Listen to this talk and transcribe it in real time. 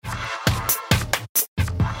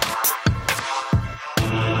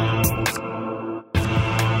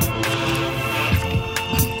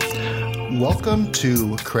Welcome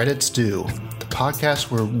to Credits Due, the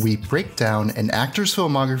podcast where we break down an actor's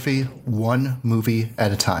filmography one movie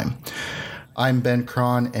at a time. I'm Ben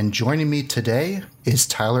Cron, and joining me today is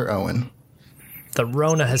Tyler Owen. The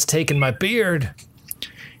Rona has taken my beard.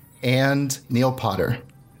 And Neil Potter.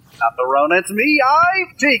 Not the Rona, it's me.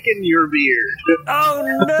 I've taken your beard.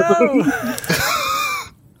 Oh,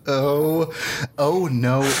 Oh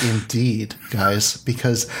no. no, indeed, guys,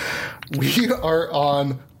 because we are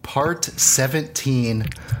on part 17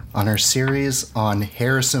 on our series on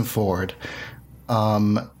Harrison Ford.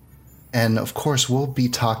 And of course, we'll be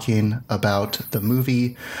talking about the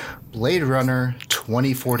movie Blade Runner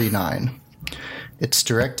 2049. It's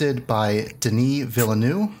directed by Denis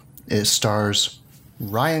Villeneuve. It stars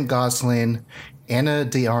Ryan Gosling, Ana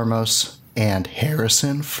de Armas, and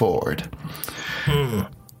Harrison Ford.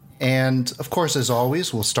 And, of course, as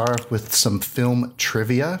always, we'll start off with some film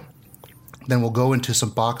trivia. Then we'll go into some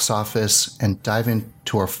box office and dive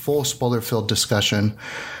into our full spoiler-filled discussion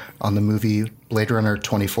on the movie Blade Runner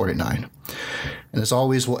 2049. And as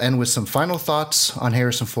always, we'll end with some final thoughts on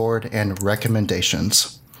Harrison Ford and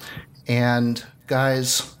recommendations. And,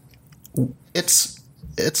 guys, it's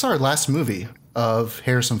our last movie of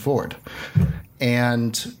Harrison Ford.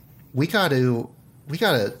 And we gotta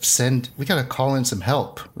call in some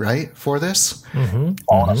help, right, for this?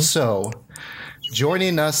 So,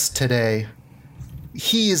 joining us today,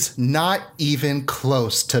 he's not even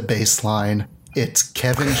close to baseline. It's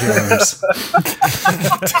Kevin James.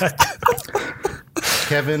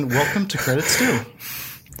 Kevin, welcome to Credits Due.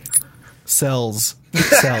 Cells.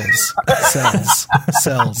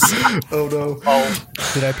 Oh, no.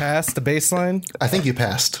 Did I pass the baseline? I think you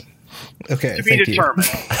passed. Okay, To be determined.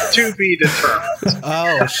 To be determined.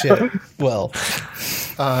 Oh, shit. Well,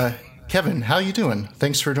 Kevin, how you doing?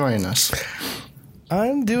 Thanks for joining us.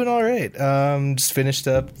 I'm doing all right. Just finished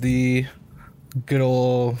up the good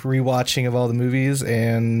old rewatching of all the movies,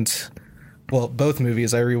 and, well, both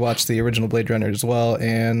movies. I rewatched the original Blade Runner as well,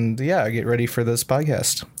 and, yeah, I get ready for this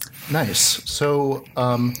podcast. Nice. So,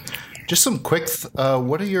 just some quick,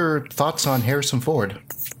 what are your thoughts on Harrison Ford?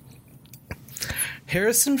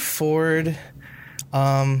 Harrison Ford,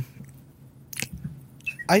 I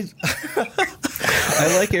I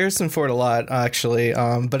like Harrison Ford a lot, actually,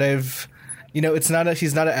 but he's not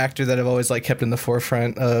an actor that I've always kept in the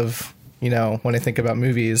forefront of, when I think about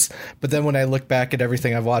movies. But then when I look back at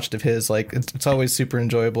everything I've watched of his, it's always super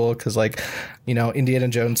enjoyable because, Indiana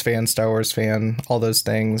Jones fan, Star Wars fan, all those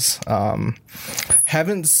things.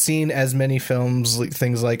 Haven't seen as many films,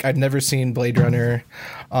 things like I'd never seen Blade Runner.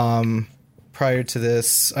 Prior to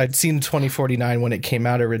this, I'd seen 2049 when it came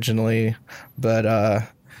out originally, but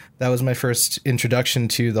that was my first introduction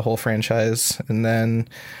to the whole franchise. And then,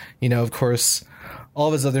 of course, all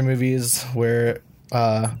of his other movies where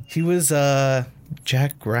he was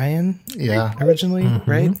Jack Ryan, originally,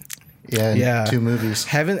 right? Yeah, 2 movies.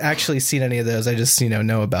 Haven't actually seen any of those. I just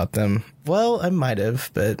know about them. Well, I might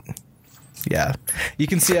have, but yeah, you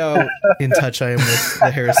can see how in touch I am with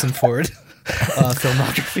the Harrison Ford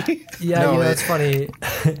filmography. Yeah, it's funny.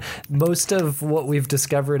 Most of what we've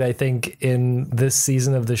discovered, I think, in this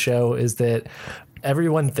season of the show is that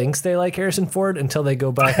everyone thinks they like Harrison Ford until they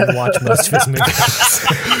go back and watch most of his movies.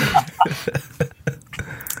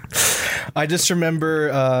 I just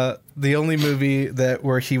remember the only movie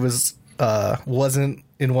where he wasn't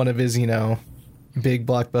in one of his, big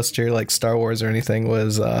blockbuster like Star Wars or anything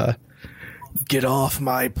was Get Off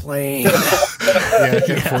My Plane.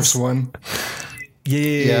 Force One.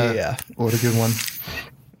 Yeah. What a good one.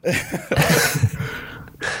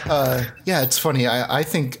 It's funny. I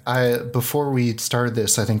think before we started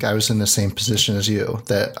this, I think I was in the same position as you.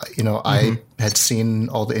 That I had seen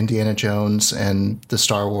all the Indiana Jones and the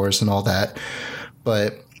Star Wars and all that,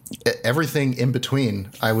 but everything in between,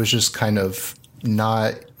 I was just kind of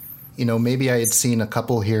not. Maybe I had seen a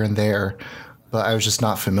couple here and there, but I was just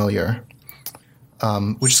not familiar.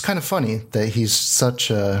 Which is kind of funny that he's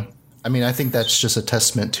such a. I mean, I think that's just a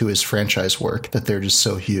testament to his franchise work that they're just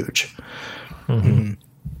so huge. Well,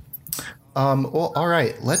 all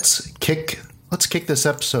right, let's kick this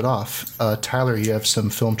episode off. Tyler, you have some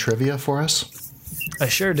film trivia for us? I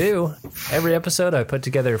sure do. Every episode, I put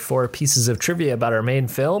together 4 pieces of trivia about our main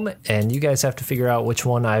film, and you guys have to figure out which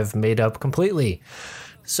one I've made up completely.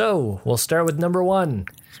 So, we'll start with number 1.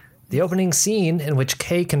 The opening scene in which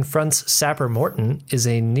Kay confronts Sapper Morton is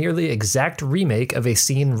a nearly exact remake of a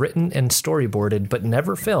scene written and storyboarded but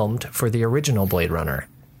never filmed for the original Blade Runner.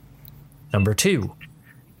 Number 2.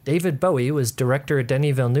 David Bowie was director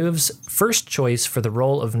Denis Villeneuve's first choice for the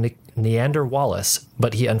role of Neander Wallace,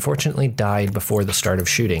 but he unfortunately died before the start of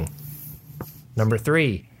shooting. Number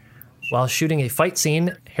 3. While shooting a fight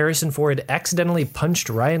scene, Harrison Ford accidentally punched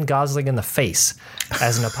Ryan Gosling in the face.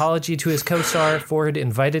 As an apology to his co-star, Ford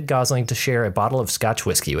invited Gosling to share a bottle of Scotch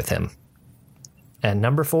whiskey with him. And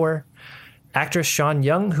number 4, actress Sean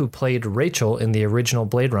Young, who played Rachel in the original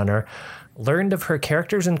Blade Runner, learned of her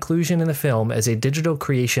character's inclusion in the film as a digital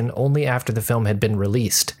creation only after the film had been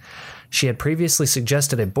released. She had previously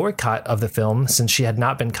suggested a boycott of the film since she had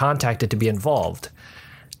not been contacted to be involved.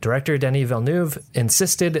 Director Denis Villeneuve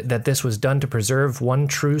insisted that this was done to preserve one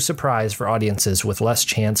true surprise for audiences with less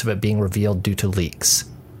chance of it being revealed due to leaks.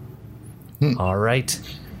 All right.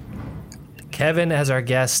 Kevin, as our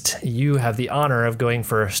guest, you have the honor of going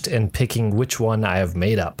first and picking which one I have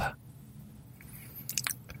made up.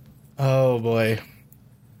 Oh, boy.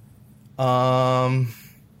 I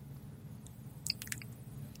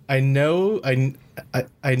know I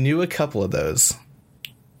knew a couple of those,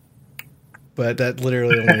 but that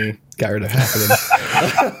literally only got rid of half of them.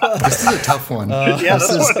 This is a tough one.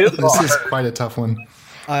 This is quite a tough one.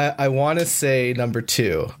 I want to say number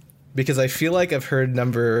 2 because I feel like I've heard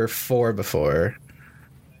number 4 before,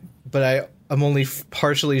 but I'm only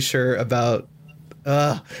partially sure about.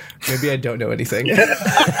 Maybe I don't know anything. No,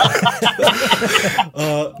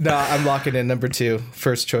 I'm locking in number 2,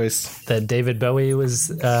 first choice. That David Bowie was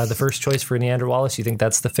the first choice for Neander Wallace. You think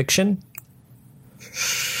that's the fiction?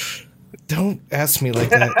 Don't ask me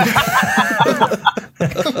like that.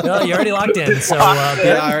 No, you already locked in. So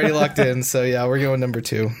yeah, I already locked in. So yeah, we're going number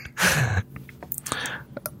 2.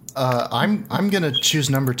 I'm gonna choose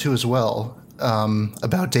number 2 as well.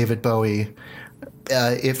 About David Bowie,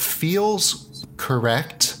 it feels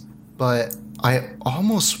correct, but I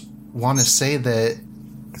almost want to say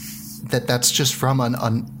that's just from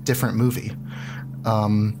a different movie.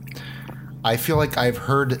 I feel like I've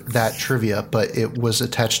heard that trivia, but it was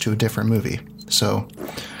attached to a different movie. So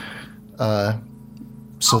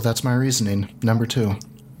that's my reasoning. Number 2. Okay.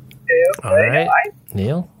 all right,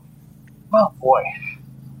 Neil. Oh boy,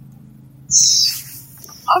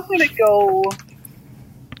 I'm gonna go.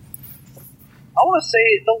 I want to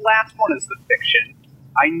say the last one is the fiction.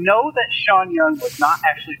 I know that Sean Young was not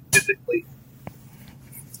actually physically,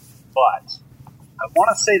 but I want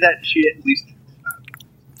to say that she at least.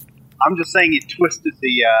 I'm just saying it twisted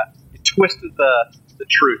the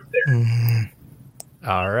truth there.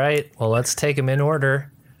 All right. Well, let's take them in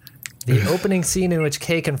order. The opening scene in which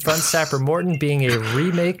Kay confronts Sapper Morton being a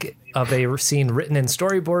remake of a scene written and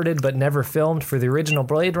storyboarded but never filmed for the original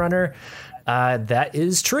Blade Runner. That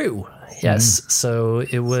is true. Yes. So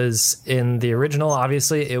it was in the original,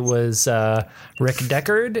 obviously, it was Rick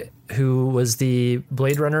Deckard, who was the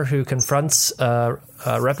Blade Runner who confronts a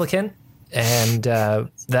replicant. And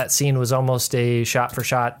that scene was almost a shot for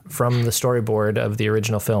shot from the storyboard of the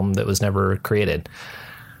original film that was never created.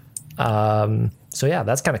 So yeah,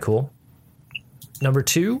 that's kind of cool. Number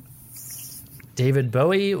 2, David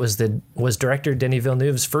Bowie was director Denis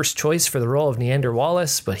Villeneuve's first choice for the role of Neander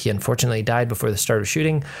Wallace, but he unfortunately died before the start of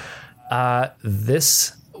shooting.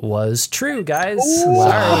 This was true, guys.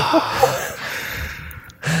 Sorry.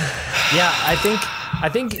 Yeah, I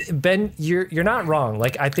think Ben, you're not wrong.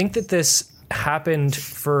 Like, I think that this happened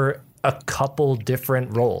for a couple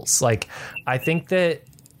different roles. Like, I think that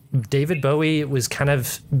David Bowie was kind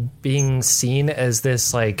of being seen as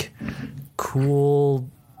this like cool,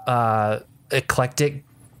 eclectic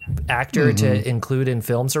actor to include in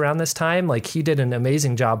films around this time. Like, he did an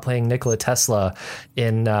amazing job playing Nikola Tesla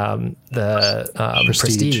in the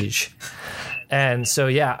Prestige. And so,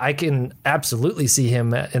 yeah, I can absolutely see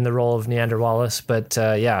him in the role of Neander Wallace. But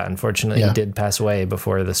yeah, unfortunately, he did pass away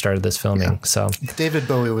before the start of this filming. Yeah. So David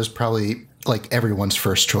Bowie was probably like everyone's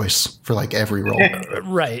first choice for like every role.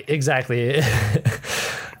 Right, exactly.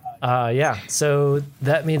 Yeah, so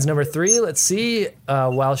that means number 3. Let's see.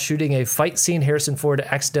 While shooting a fight scene, Harrison Ford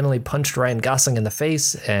accidentally punched Ryan Gosling in the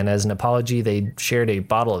face, and as an apology, they shared a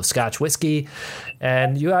bottle of Scotch whiskey.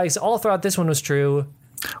 And you guys all thought this one was true.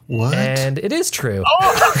 What? And it is true. You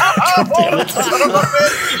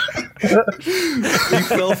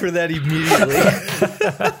fell for that immediately.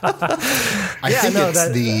 I think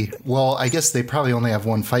I guess they probably only have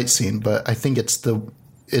one fight scene, but I think it's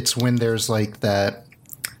when there's like that.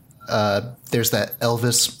 There's that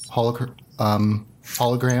Elvis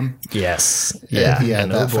hologram. Yes. Yeah.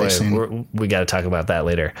 And that fight scene. We got to talk about that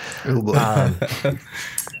later. Oh boy.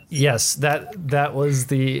 Yes, that was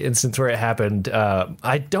the instance where it happened.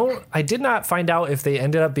 I did not find out if they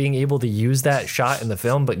ended up being able to use that shot in the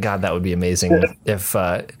film, but God, that would be amazing if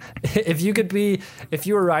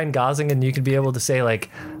you were Ryan Gosling and you could be able to say like,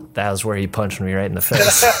 that was where he punched me right in the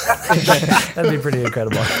face. That'd be pretty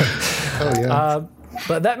incredible. Oh yeah.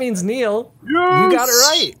 But that means, Neil, Yes! you got it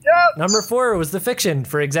right. Yes! Number 4 was the fiction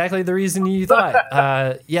for exactly the reason you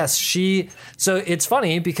thought. Yes, so it's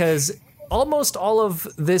funny because almost all of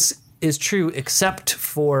this is true except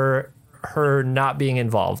for her not being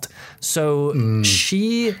involved. So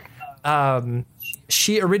she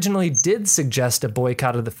originally did suggest a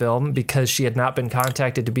boycott of the film because she had not been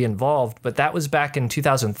contacted to be involved, but that was back in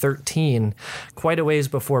 2013, quite a ways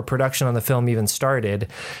before production on the film even started.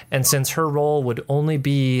 And since her role would only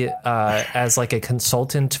be as like a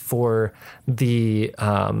consultant for the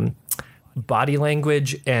body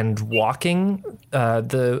language and walking,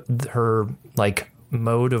 her like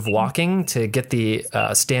mode of walking to get the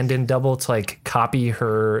stand-in double to like copy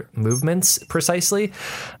her movements precisely.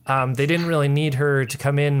 They didn't really need her to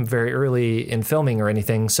come in very early in filming or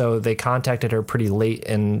anything, so they contacted her pretty late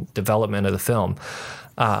in development of the film,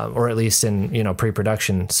 or at least in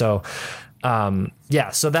pre-production. So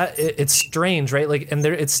so that it's strange, right? Like, and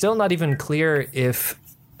it's still not even clear if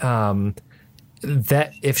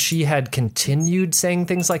that if she had continued saying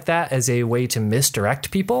things like that as a way to misdirect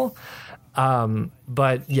people.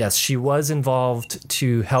 But yes, she was involved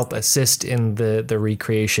to help assist in the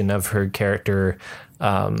recreation of her character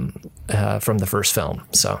from the first film.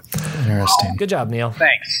 So Interesting. good job, Neil.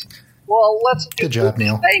 Thanks. Well, let's. Good job,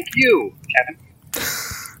 Neil. Thank you, Kevin.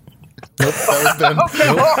 Nope, that was Ben.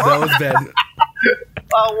 That was Ben.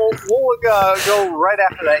 We'll go right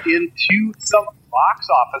after that into some box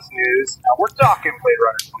office news. Now, we're talking Blade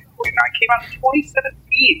Runner 2049. Came out in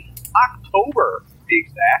 2017, October to be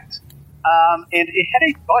exact. And it had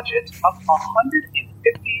a budget of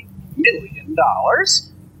 $150 million,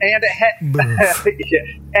 and it had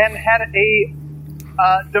and had a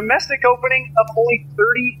domestic opening of only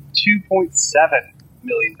 $32.7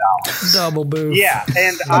 million. Double boof. Yeah,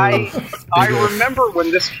 and I remember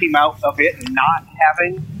when this came out of it not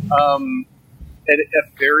having a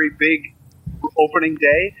very big opening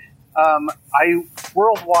day.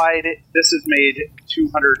 Worldwide, this has made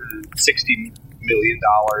 $260 million,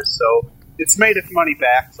 so it's made its money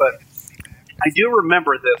back. But I do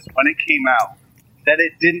remember this when it came out, that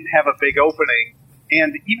it didn't have a big opening,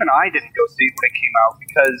 and even I didn't go see it when it came out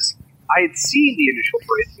because I had seen the initial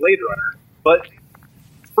Blade Runner, but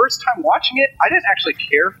first time watching it, I didn't actually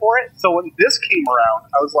care for it. So when this came around,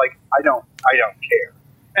 I was like, I don't care.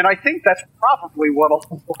 And I think that's probably what a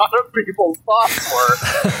lot of people's thoughts were.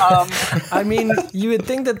 I mean, you would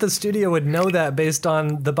think that the studio would know that based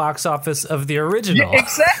on the box office of the original. Yeah,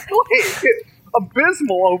 exactly.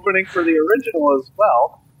 Abysmal opening for the original as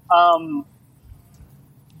well.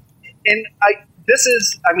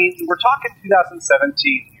 We're talking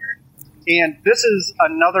 2017 here, and this is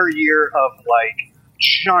another year of like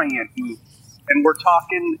giant movies. And we're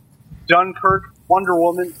talking Dunkirk, Wonder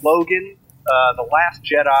Woman, Logan, The Last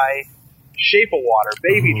Jedi, Shape of Water,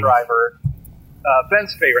 Baby Driver,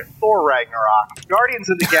 Ben's favorite, Thor Ragnarok, Guardians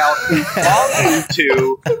of the Galaxy, Volume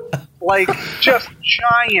 2, like just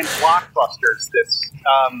giant blockbusters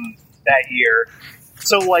that year.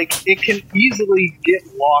 So like it can easily get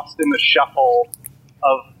lost in the shuffle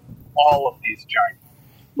of all of these giants,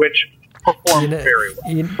 which perform very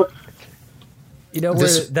well.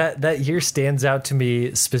 Where that year stands out to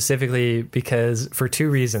me specifically because for two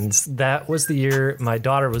reasons. That was the year my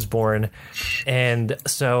daughter was born, and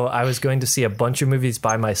so I was going to see a bunch of movies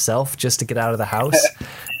by myself just to get out of the house.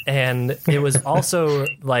 And it was also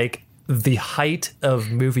like the height of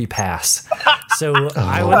MoviePass. So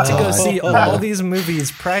I went to go see all these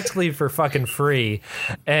movies practically for fucking free,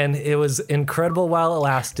 and it was incredible while it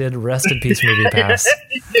lasted. Rest in peace, MoviePass.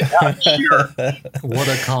 Yeah, sure. What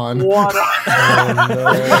a con.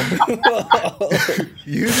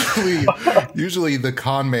 Usually the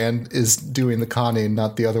con man is doing the conning,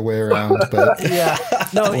 not the other way around. But yeah,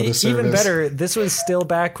 no, even better. This was still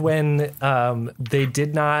back when they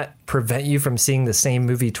did not prevent you from seeing the same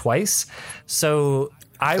movie twice. So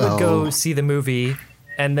I would go see the movie,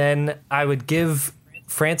 and then I would give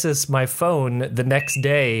Frances my phone the next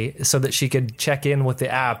day so that she could check in with the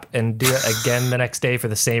app and do it again the next day for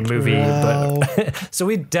the same movie. Wow. But so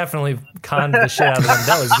we definitely conned the shit out of them.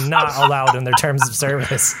 That was not allowed in their terms of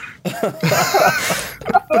service.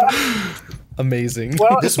 Amazing.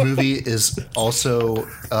 Well, this movie is also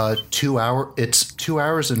 2 hour. It's 2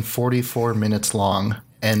 hours and 44 minutes long.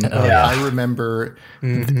 And I remember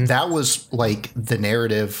that was like the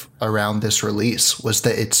narrative around this release was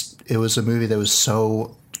that it was a movie that was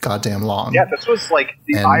so goddamn long. Yeah, this was like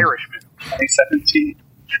The Irishman 2017.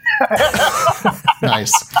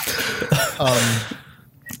 Nice.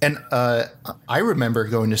 I remember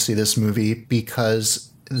going to see this movie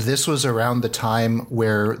because this was around the time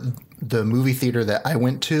where the movie theater that I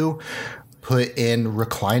went to put in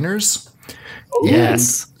recliners.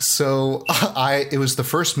 Yes. And so it was the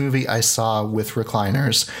first movie I saw with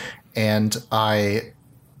recliners, and I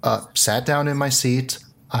sat down in my seat.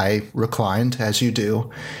 I reclined, as you do,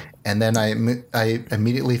 and then I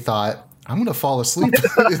immediately thought, I'm going to fall asleep in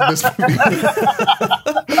this movie.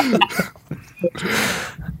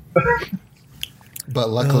 But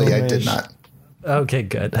luckily, I did not. Okay,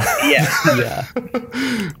 good. Yeah.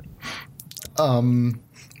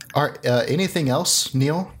 Anything else,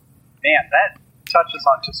 Neil? Man, that touches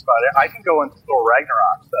on just about it. I can go into Thor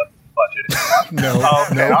Ragnarok stuff budget if you want. No,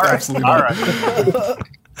 Okay, no, all right. absolutely All not.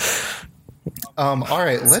 right. All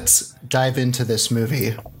right, let's dive into this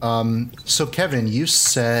movie. So, Kevin, you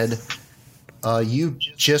said you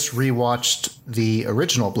just rewatched the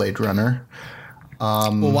original Blade Runner.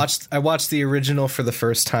 Well, I watched the original for the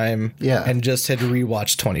first time, Yeah. and just had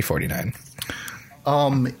rewatched 2049.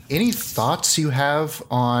 Any thoughts you have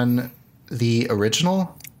on the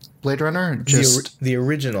original Blade Runner? Just The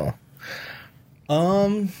original.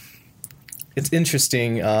 It's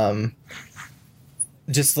interesting.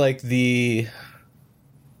 Just like it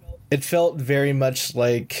felt very much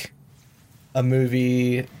like a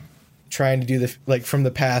movie trying to do from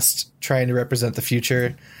the past, trying to represent the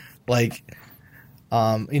future. Like,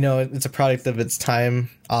 it's a product of its time,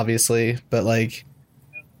 obviously, but like,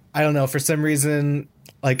 I don't know, for some reason,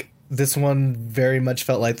 like this one very much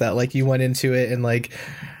felt like that. Like you went into it and like,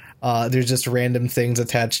 there's just random things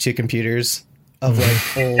attached to computers of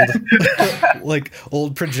like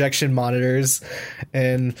old projection monitors.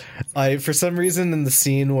 And for some reason in the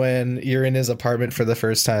scene when you're in his apartment for the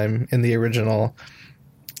first time in the original,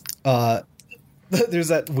 there's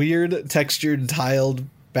that weird textured tiled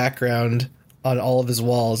background on all of his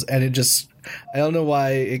walls. And it just, I don't know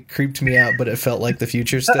why it creeped me out, but it felt like the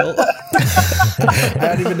future still. I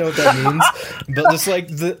don't even know what that means, but just like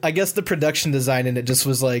I guess the production design in it just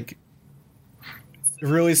was like,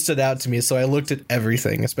 really stood out to me. So I looked at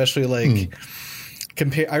everything, especially like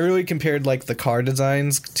I really compared like the car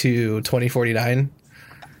designs to 2049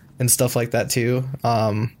 and stuff like that too.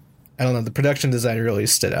 I don't know, the production design really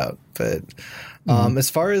stood out, but as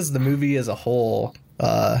far as the movie as a whole,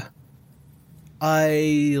 I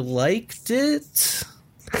liked it.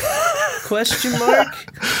 Question mark.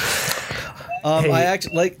 I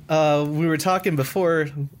actually we were talking before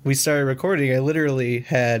we started recording. I literally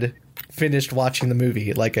had finished watching the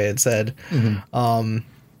movie, like I had said.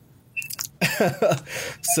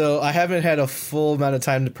 So I haven't had a full amount of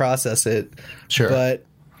time to process it. Sure. But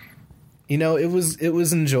it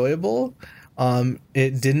was enjoyable.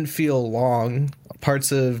 It didn't feel long.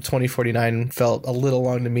 Parts of 2049 felt a little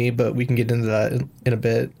long to me, but we can get into that in a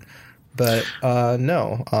bit. But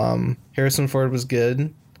no, Harrison Ford was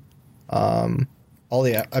good. The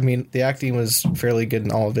acting was fairly good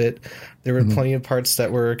in all of it. There were plenty of parts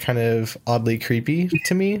that were kind of oddly creepy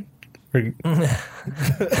to me. You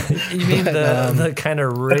mean the kind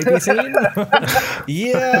of rapey scene?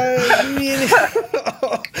 Yeah,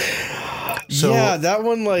 yeah, that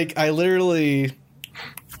one, like, I literally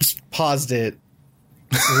paused it,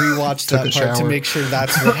 rewatched that part to make sure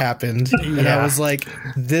that's what happened. And I was like,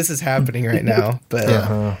 this is happening right now.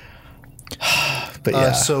 But but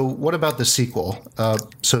yeah. So what about the sequel?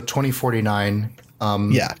 So 2049.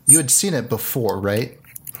 Yeah. You had seen it before, right?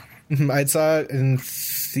 I saw it in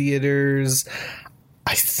theaters,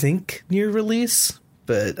 I think near release,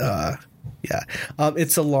 but yeah.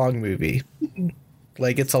 It's a long movie.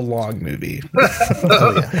 Like, it's a long movie.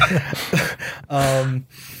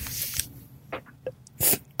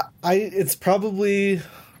 It's probably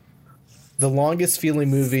the longest feeling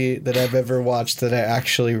movie that I've ever watched that I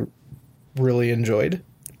actually really enjoyed.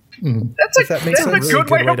 That's a good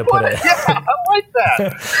way to put it. Yeah, I like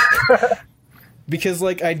that. Because,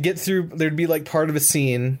 like, I'd get through, there'd be, like, part of a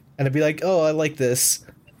scene, and I'd be like, oh, I like this.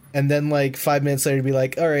 And then, like, 5 minutes later, it'd be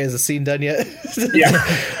like, all right, is the scene done yet?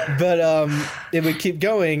 Yeah. But it would keep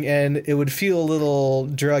going, and it would feel a little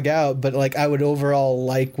drug out, but, like, I would overall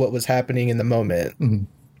like what was happening in the moment. Mm-hmm.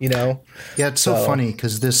 You know? Yeah, it's so funny,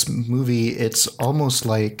 because this movie, it's almost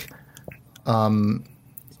like the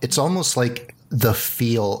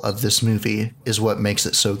feel of this movie is what makes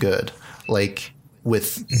it so good. Like,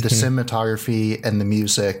 with the cinematography and the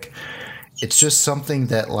music, it's just something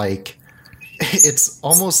that, like, it's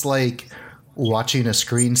almost like watching a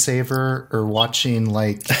screensaver or watching,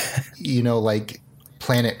 like, like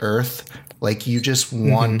Planet Earth. Like, you just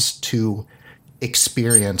want to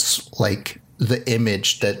experience, like, the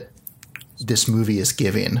image that this movie is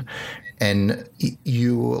giving. And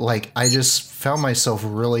I just found myself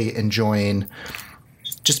really enjoying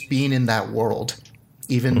just being in that world,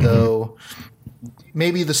 even though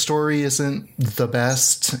maybe the story isn't the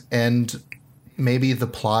best, and maybe the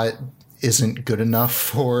plot isn't good enough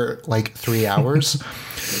for like 3 hours,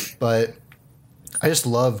 but I just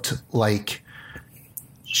loved like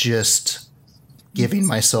just giving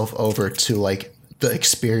myself over to like the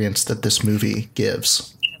experience that this movie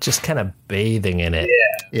gives. Just kind of bathing in it.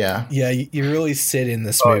 Yeah. Yeah, you really sit in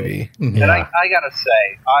this movie. And I gotta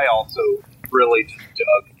say, I also really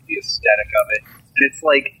dug the aesthetic of it. And it's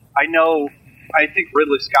like, I think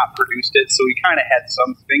Ridley Scott produced it, so he kind of had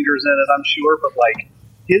some fingers in it, I'm sure, but like,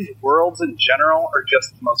 his worlds in general are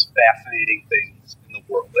just the most fascinating things in the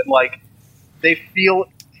world. And like, they feel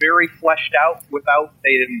very fleshed out without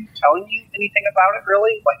them telling you anything about it,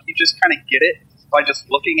 really. Like, you just kind of get it by just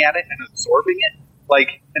looking at it and absorbing it.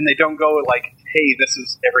 Like, and they don't go like, hey, this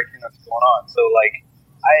is everything that's going on. So like,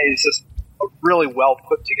 it's just a really well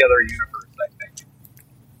put together universe, I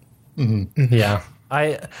think. Mm-hmm. Yeah.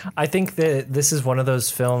 I think that this is one of those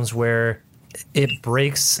films where it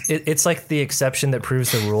breaks. It's like the exception that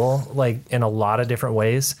proves the rule, like in a lot of different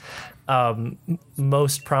ways.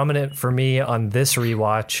 Most prominent for me on this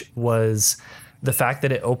rewatch was the fact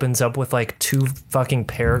that it opens up with like 2 fucking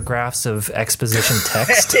paragraphs of exposition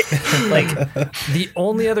text. Like, the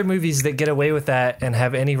only other movies that get away with that and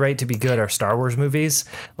have any right to be good are Star Wars movies.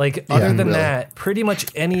 Like, other than that, pretty much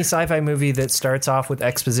any sci-fi movie that starts off with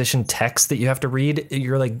exposition text that you have to read,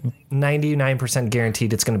 you're like 99%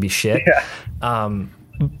 guaranteed it's going to be shit.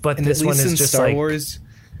 But and this one is just Star like Wars.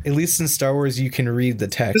 At least in Star Wars, you can read the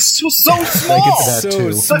text. This was so small. I get that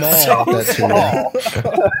too. So small.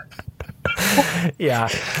 Yeah.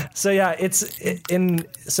 So yeah,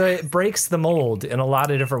 so it breaks the mold in a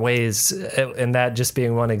lot of different ways, and that just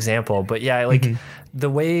being one example. But yeah, like the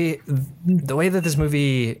way that this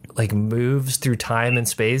movie like moves through time and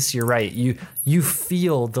space, you're right. You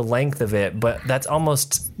feel the length of it, but that's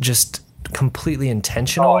almost just completely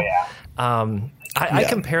intentional. Oh yeah. I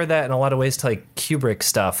compare that in a lot of ways to like Kubrick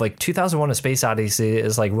stuff. Like 2001: A Space Odyssey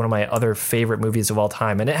is like one of my other favorite movies of all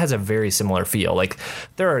time, and it has a very similar feel. Like,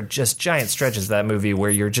 there are just giant stretches of that movie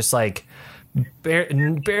where you're just like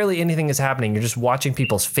barely anything is happening. You're just watching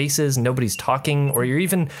people's faces, nobody's talking, or you're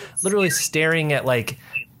even literally staring at like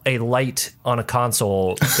a light on a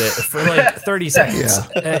console for like 30 seconds.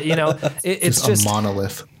 It's just a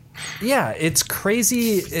monolith. Yeah, it's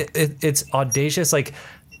crazy. It's audacious. Like,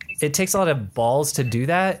 it takes a lot of balls to do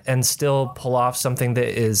that and still pull off something that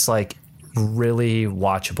is like really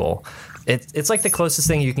watchable. It's like the closest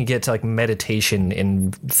thing you can get to like meditation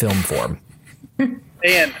in film form. And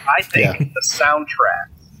I think the soundtrack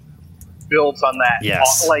builds on that.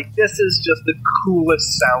 Yes. Like, this is just the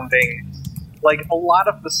coolest sounding. Like, a lot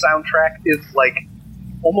of the soundtrack is like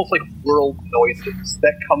almost like world noises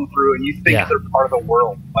that come through, and you think they're part of the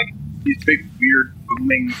world. Like, these big, weird,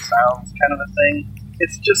 booming sounds kind of a thing.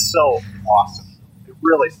 It's just so awesome. It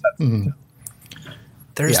really sets it up.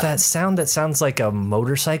 There's that sound that sounds like a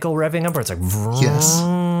motorcycle revving up, where it's like, vroom. Yes.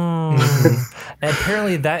 And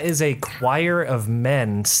apparently that is a choir of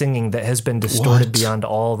men singing that has been distorted beyond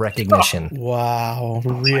all recognition. Wow,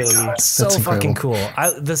 really? So fucking cool.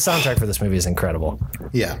 The soundtrack for this movie is incredible.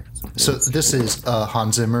 Yeah. So this is a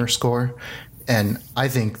Hans Zimmer score, and I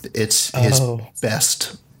think it's his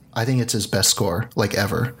best. I think it's his best score, like,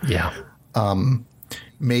 ever. Yeah.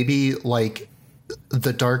 Maybe like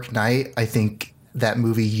The Dark Knight, I think that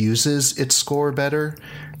movie uses its score better,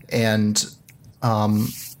 and I'm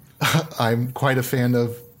quite a fan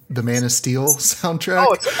of the Man of Steel soundtrack.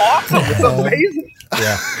 Oh, it's awesome! It's amazing.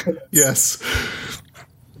 Yeah. Yes.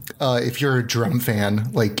 If you're a drum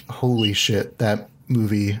fan, like, holy shit, that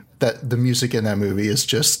movie, the music in that movie is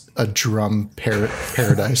just a drum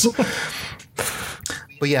paradise.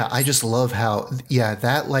 But yeah, I just love how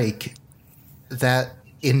that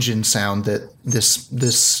engine sound that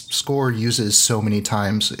this score uses so many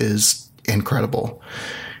times is incredible,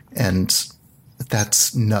 and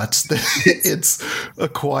that's nuts that it's a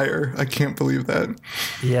choir. I can't believe that.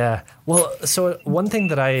 Yeah. Well, so one thing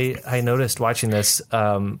that I noticed watching this,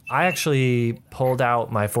 I actually pulled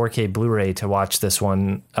out my 4K Blu-ray to watch this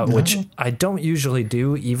one, which I don't usually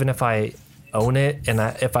do, even if I own it, and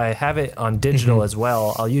if I have it on digital as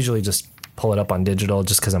well, I'll usually just pull it up on digital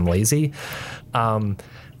just because I'm lazy.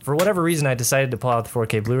 For whatever reason, I decided to pull out the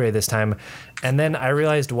 4K Blu-ray this time, and then I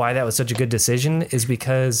realized why that was such a good decision is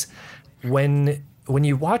because when when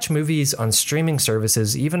you watch movies on streaming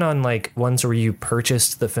services, even on like ones where you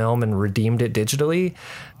purchased the film and redeemed it digitally,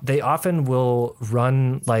 they often will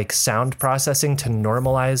run like sound processing to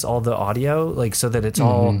normalize all the audio, like so that it's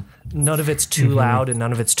all, none of it's too loud and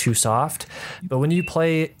none of it's too soft. But when you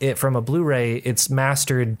play it from a Blu-ray, it's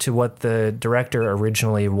mastered to what the director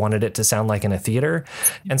originally wanted it to sound like in a theater.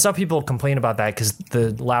 And some people complain about that because the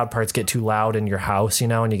loud parts get too loud in your house, you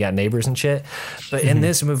know, and you got neighbors and shit. But in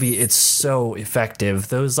this movie, it's so effective.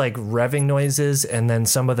 Those like revving noises and then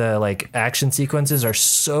some of the like action sequences are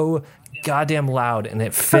so goddamn loud, and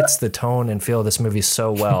it fits the tone and feel of this movie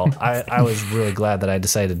so well. I was really glad that I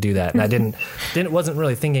decided to do that, and I wasn't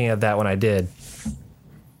really thinking of that when I did.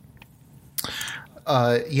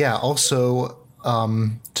 Yeah. Also,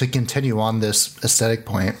 to continue on this aesthetic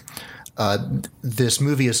point, this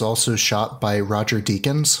movie is also shot by Roger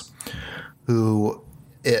Deakins, who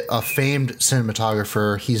a famed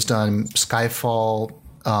cinematographer. He's done Skyfall,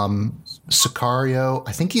 Sicario.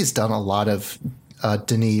 I think he's done a lot of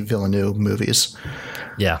Denis Villeneuve movies.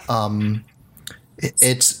 Yeah.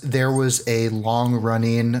 There was a long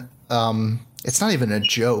running, it's not even a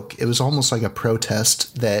joke. It was almost like a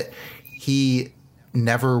protest that he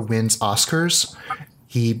never wins Oscars.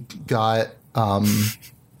 I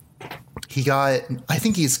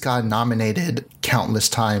think he's got nominated countless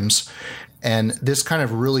times. And this kind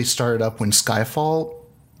of really started up when Skyfall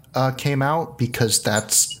came out, because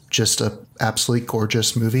that's just a absolutely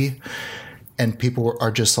gorgeous movie. And people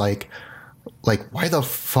are just like, why the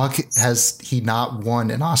fuck has he not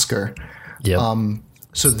won an Oscar? Yeah.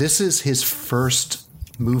 So this is his first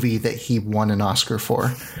movie that he won an Oscar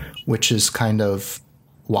for, which is kind of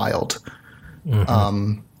wild.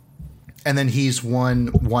 And then he's won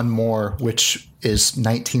one more, which is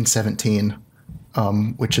 1917,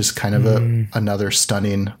 which is kind of another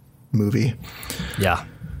stunning movie. Yeah,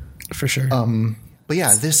 for sure. But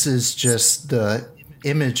yeah, this is just the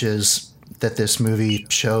images that this movie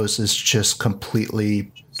shows is just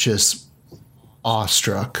completely just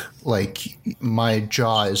awestruck. Like my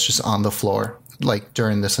jaw is just on the floor, like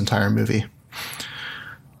during this entire movie.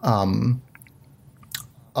 Also,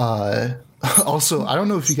 I don't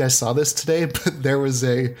know if you guys saw this today, but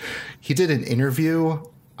he did an interview,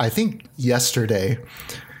 I think yesterday.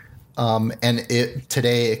 And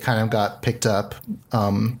today it kind of got picked up,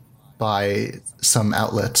 by some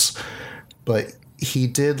outlets, but he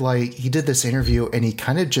did this interview and he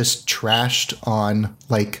kind of just trashed on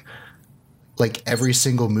like every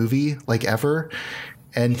single movie like ever.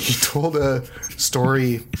 And he told a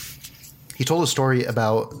story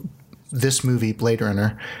about this movie, Blade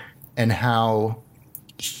Runner, and how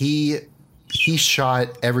he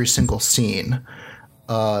shot every single scene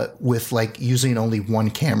with like using only one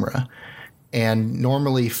camera. And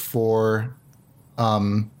normally for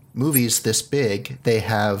movies this big, they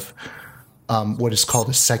have what is called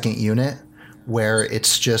a second unit, where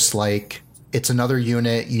it's just like it's another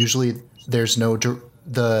unit. Usually there's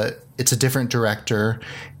it's a different director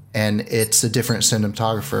and it's a different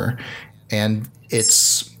cinematographer, and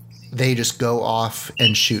they just go off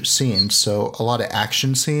and shoot scenes. So a lot of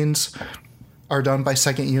action scenes are done by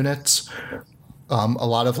second units. A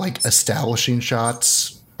lot of like establishing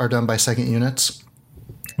shots are done by second units.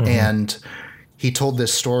 And he told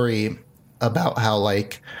this story about how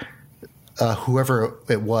like whoever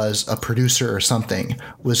it was, a producer or something,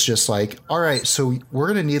 was just like, all right, so we're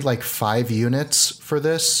going to need like 5 units for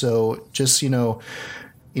this. So just,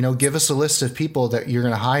 give us a list of people that you're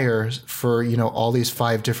going to hire for, all these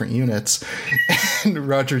 5 different units. And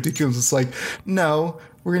Roger Deakins was like, no,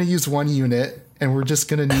 we're going to use 1 unit and we're just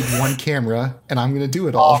going to need 1 camera and I'm going to do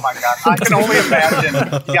it all. Oh my God. I can only imagine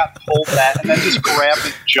he got told that and then just grabbed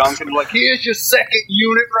his junk and like, here's your second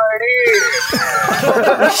unit right here.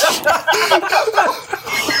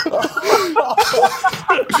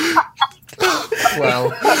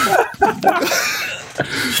 Wow.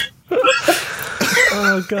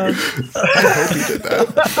 Oh God. I hope he did that.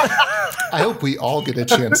 I hope we all get a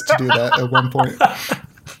chance to do that at one point.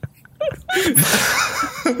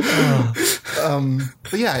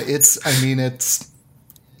 But yeah, it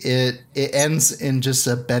ends in just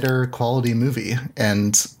a better quality movie,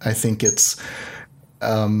 and I think it's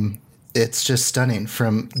just stunning.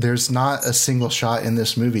 There's not a single shot in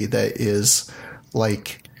this movie that is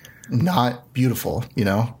like not beautiful,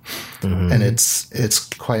 and it's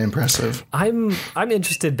quite impressive. I'm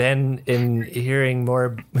interested, Ben, in hearing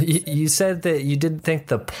more. You said that you didn't think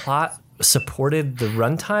the plot supported the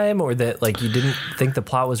runtime, or that like you didn't think the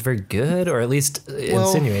plot was very good, or at least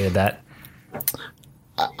insinuated that.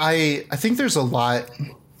 I think there's a lot.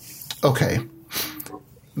 Okay,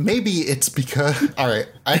 maybe it's because. All right,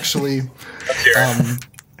 actually,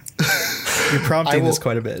 You're prompting this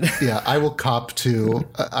quite a bit. yeah, I will cop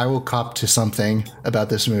to something about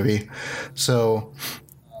this movie. So,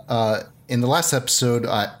 in the last episode,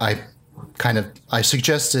 I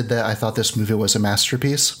suggested that I thought this movie was a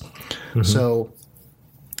masterpiece. Mm-hmm. So,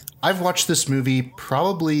 I've watched this movie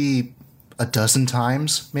probably a dozen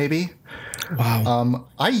times, maybe. Wow.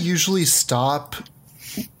 I usually stop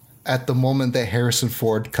at the moment that Harrison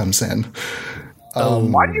Ford comes in.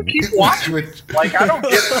 Why do you keep watching? Like, I don't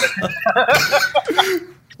get it.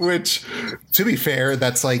 Which, to be fair,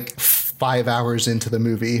 that's like 5 hours into the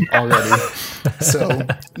movie already. So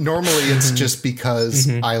normally it's just because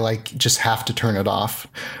I just have to turn it off.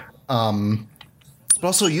 But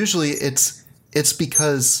also usually it's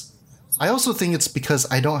because I also think it's because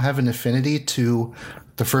I don't have an affinity to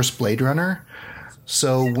the first Blade Runner.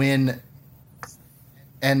 So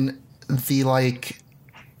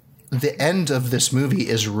the end of this movie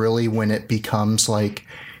is really when it becomes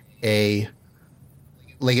it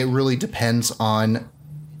really depends on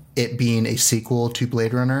it being a sequel to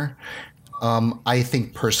Blade Runner. I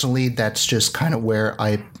think personally that's just kind of where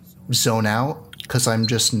I zone out because I'm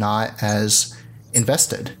just not as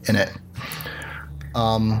invested in it.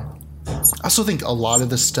 I also think a lot of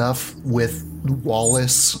the stuff with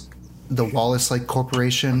Wallace, the Wallace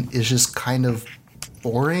corporation, is just kind of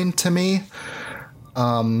boring to me.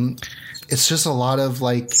 It's just a lot of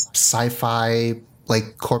sci-fi,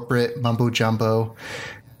 corporate mumbo jumbo,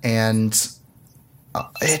 and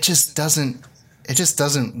it just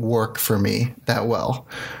doesn't work for me that well.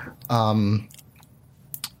 I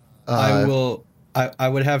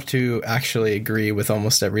would have to actually agree with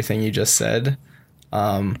almost everything you just said.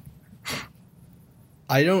 I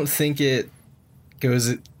don't think it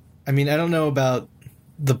goes. I mean, I don't know about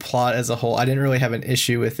the plot as a whole. I didn't really have an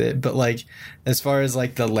issue with it, but as far as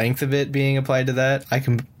the length of it being applied to that, I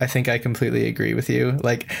think I completely agree with you.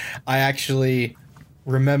 I actually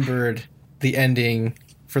remembered the ending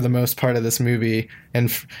for the most part of this movie,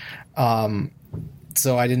 and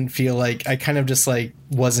so I didn't feel I kind of just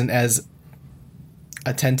wasn't as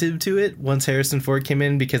attentive to it once Harrison Ford came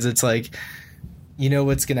in, because it's you know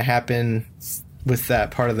what's going to happen with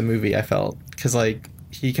that part of the movie, I felt, because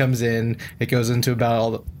he comes in, it goes into about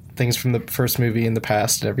all the things from the first movie in the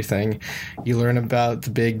past and everything. You learn about the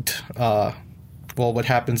big, what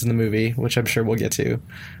happens in the movie, which I'm sure we'll get to.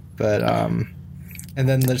 But, and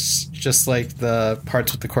then there's just the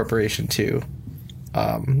parts with the corporation too.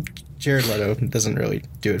 Jared Leto doesn't really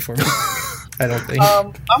do it for me. I don't think.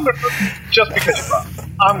 I'm gonna, just because you brought it,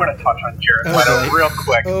 I'm going to touch on Jared Leto real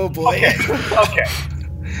quick. Oh boy. Okay.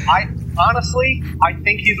 I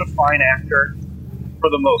think he's a fine actor. For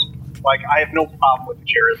the most part. I have no problem with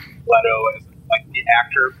Jared Leto as the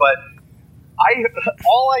actor, but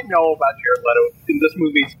all I know about Jared Leto in this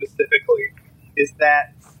movie specifically is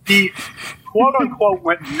that he quote unquote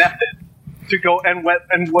went method to go and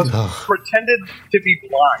was pretended to be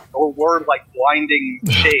blind or wore blinding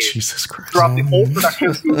shades throughout the whole production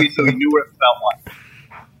of this movie, so he knew what it felt like.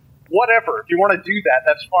 Whatever, if you want to do that,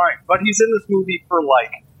 that's fine. But he's in this movie for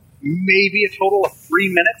maybe a total of 3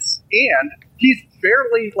 minutes, and he's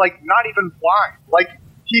barely, not even blind.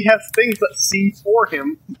 He has things that see for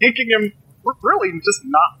him, making him really just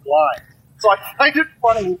not blind. So I find it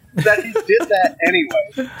funny that he did that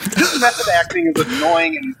anyway. This method acting is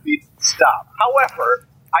annoying and needs to stop. However,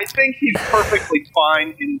 I think he's perfectly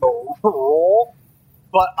fine in the role,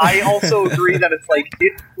 but I also agree that it's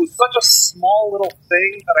it was such a small little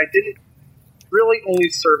thing that I didn't really only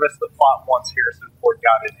service the plot once Harrison Ford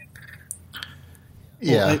got in it.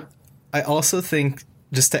 Yeah. Well, I also think,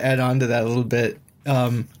 just to add on to that a little bit,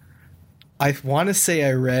 I want to say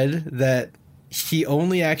I read that he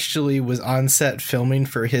only actually was on set filming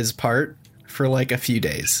for his part for a few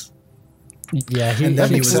days. Yeah, he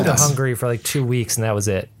flew to Hungary for 2 weeks, and that was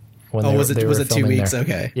it. Was it 2 weeks? There.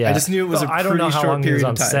 Okay. Yeah. I just knew it was a pretty short period of time. I don't know how long he was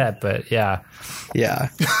on set, but yeah. Yeah.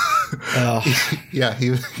 Yeah, he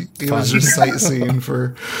was just sightseeing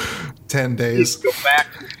for 10 days. Go back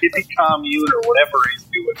to hippie commune or whatever he's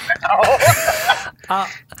doing now.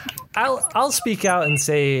 I'll speak out and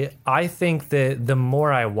say I think that the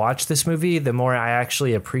more I watch this movie, the more I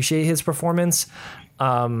actually appreciate his performance.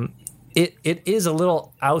 It is a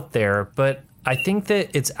little out there, but I think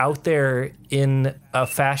that it's out there in a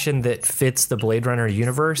fashion that fits the Blade Runner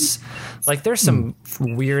universe. There's some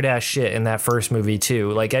weird ass shit in that first movie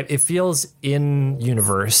too. It feels in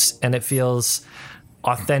universe and it feels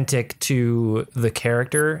authentic to the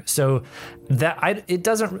character. So that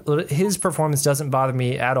his performance doesn't bother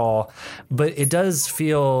me at all, but it does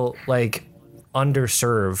feel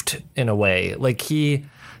underserved in a way.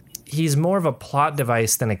 he's more of a plot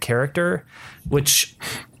device than a character, which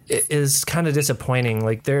is kind of disappointing.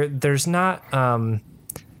 Like there's not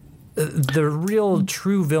the real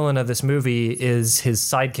true villain of this movie is his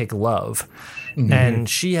sidekick Love, and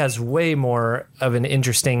she has way more of an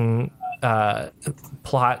interesting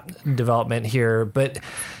plot development here. But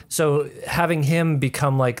so having him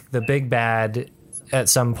become like the big bad at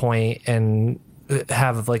some point and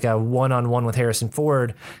have like a one-on-one with Harrison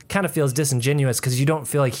Ford kind of feels disingenuous because you don't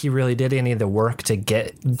feel like he really did any of the work to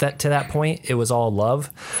get that to that point. It was all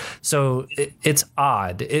Love. So it's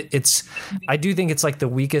odd. I do think it's like the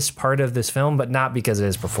weakest part of this film, but not because of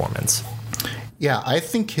his performance. Yeah, I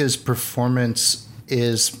think his performance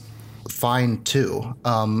is fine too.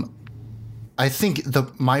 I think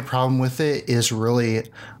my problem with it is really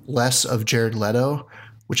less of Jared Leto,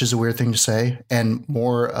 which is a weird thing to say, and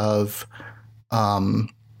more of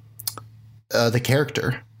the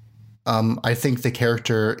character. I think the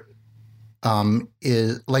character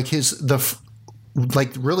is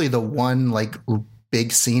like really the one like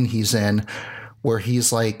big scene he's in where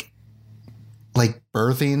he's like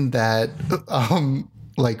birthing that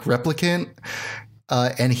like replicant,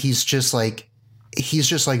 and he's just like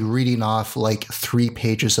reading off like 3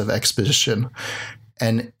 pages of exposition,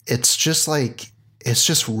 and it's just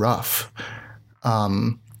rough.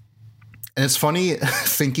 And it's funny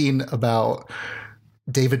thinking about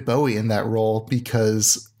David Bowie in that role,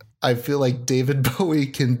 because I feel like David Bowie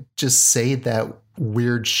can just say that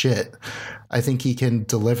weird shit. I think he can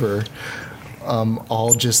deliver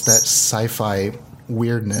all just that sci-fi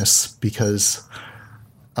weirdness because...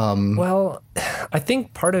 well, I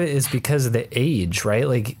think part of it is because of the age, right?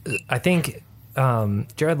 Like, I think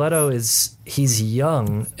Jared Leto he's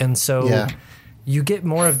young, and so you get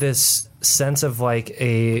more of this sense of like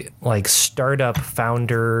a startup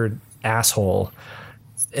founder asshole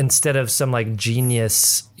instead of some like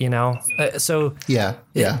genius, you know? So you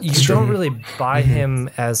don't really buy him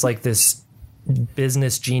as like this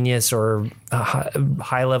business genius or a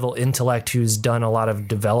high level intellect who's done a lot of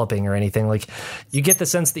developing or anything. Like, you get the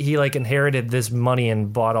sense that he like inherited this money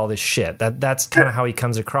and bought all this shit. That's kind of how he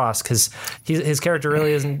comes across, because his character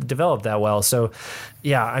really isn't developed that well. So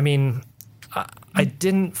yeah, I mean, I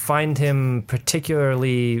didn't find him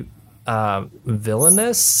particularly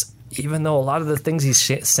villainous, even though a lot of the things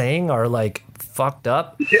he's saying are like fucked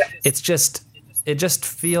up. It just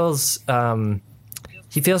feels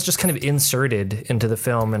he feels just kind of inserted into the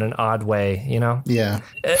film in an odd way, you know? Yeah.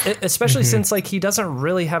 Especially since like he doesn't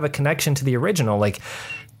really have a connection to the original. Like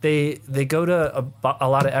they go to a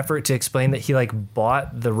lot of effort to explain that he like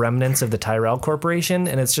bought the remnants of the Tyrell Corporation,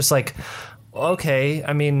 and it's just like, okay,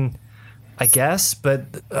 I mean, I guess, but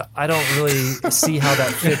I don't really see how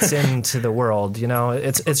that fits into the world. You know,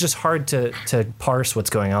 it's just hard to parse what's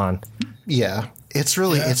going on. Yeah, it's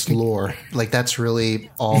really it's lore. Like, that's really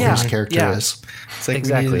all his character is. It's like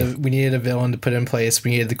exactly. we needed a villain to put in place.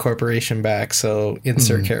 We needed the corporation back. So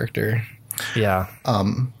insert character. Yeah.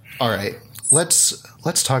 All right. Let's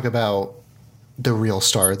talk about the real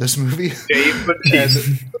star of this movie. Dave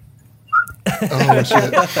Bautista. Oh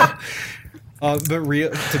shit. But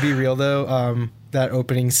to be real though, that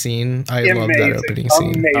opening scene, I love that opening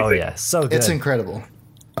scene. Amazing. Oh yeah, so good. It's incredible.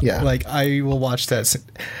 Yeah, like I will watch that.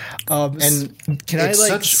 And can it's I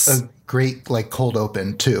like such a great like cold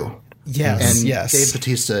open too. Yes, and yes. Dave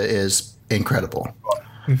Bautista is incredible.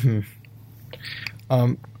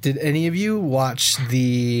 Did any of you watch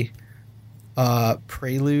the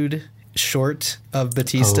prelude short of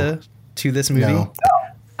Bautista to this movie? No.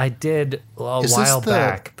 I did a Is while this the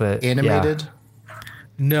back, but animated?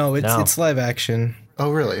 No, No. it's live action. Oh,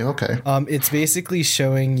 really? Okay. It's basically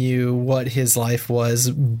showing you what his life was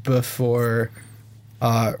before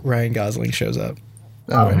Ryan Gosling shows up.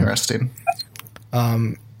 Oh, interesting.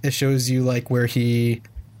 It shows you like where he,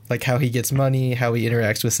 like how he gets money, how he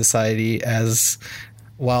interacts with society as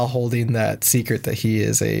while holding that secret that he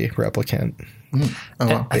is a replicant. Oh,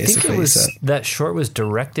 wow. I think it was Basically, that short was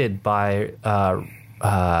directed by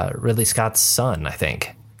Ridley Scott's son, I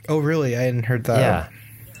think. Oh, really? I hadn't heard that.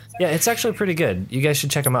 Yeah, it's actually pretty good. You guys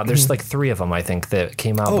should check them out. There's like 3 of them, I think, that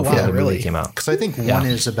came out before wow, the movie really? came out. Because I think one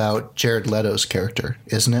is about Jared Leto's character,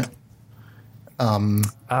 isn't it? Yeah,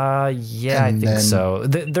 I think then- so.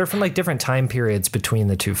 They're from like different time periods between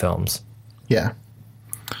the 2 films. Yeah.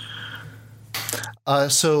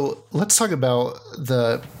 So let's talk about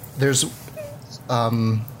there's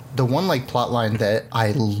the one like plot line that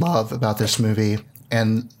I love about this movie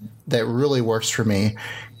and that really works for me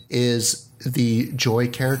is the Joy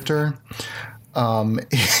character.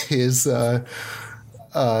 Is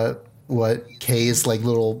what Kay's like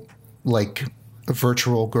little like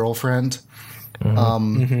virtual girlfriend,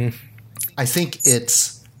 I think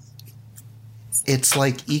it's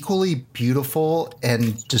like equally beautiful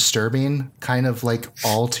and disturbing, kind of like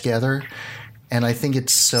all together. And I think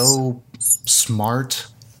it's so smart,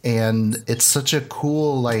 and it's such a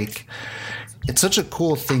cool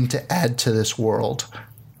thing to add to this world.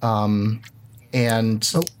 And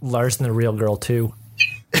Lars and the Real Girl too.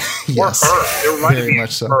 yes, very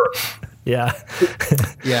much so. Her. Yeah.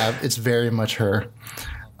 Yeah, it's very much her.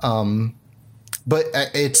 But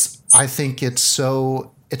I think it's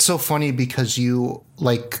so funny because you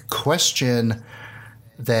like question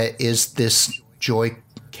that is this Joy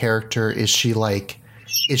character, is she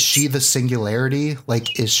the singularity?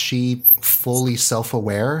 Like, is she fully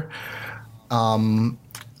self-aware? And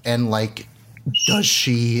like, does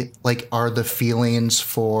she like, are the feelings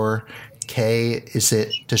for Kay,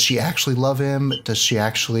 does she actually love him? Does she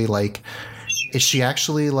actually like, is she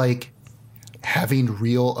actually like having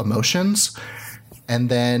real emotions? And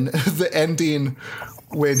then the ending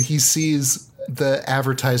when he sees the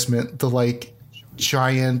advertisement, the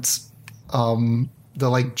giant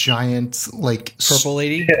Purple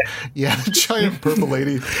lady. Yeah, giant purple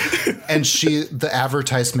lady. And the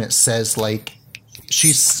advertisement says like,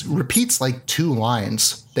 she repeats like 2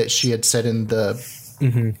 lines that she had said in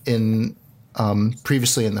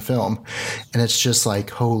previously in the film, and it's just like,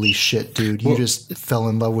 holy shit, dude, you just fell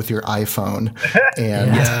in love with your iPhone.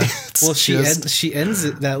 And she ends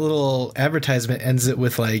it, that little advertisement ends it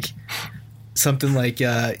with like something like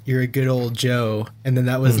you're a good old Joe, and then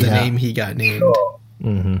that was the name he got named.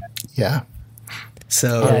 Yeah.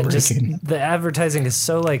 So just the advertising is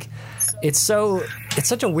so like, it's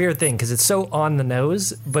such a weird thing because it's so on the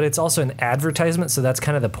nose, but it's also an advertisement. So that's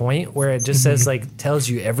kind of the point where it just says like, tells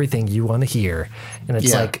you everything you want to hear. And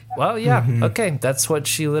it's like, well, yeah, okay. That's what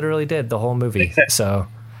she literally did the whole movie. So,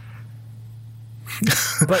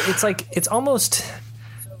 but it's like, it's almost,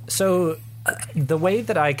 so the way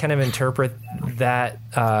that I kind of interpret that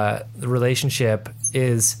relationship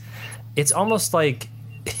is it's almost like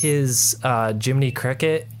his Jiminy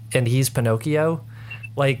Cricket and he's Pinocchio.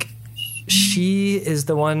 Like, she is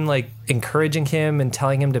the one like encouraging him and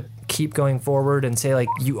telling him to keep going forward and say like,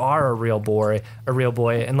 you are a real boy.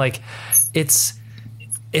 And like, it's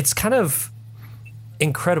kind of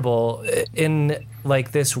incredible in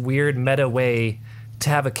like this weird meta way to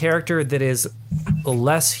have a character that is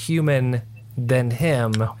less human than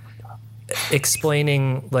him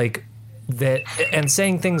explaining like that and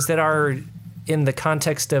saying things that are in the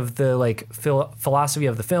context of the like philosophy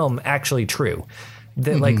of the film actually true.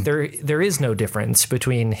 That like there is no difference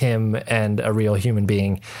between him and a real human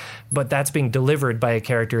being, but that's being delivered by a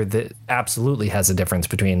character that absolutely has a difference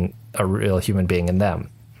between a real human being and them.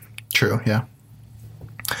 True, yeah.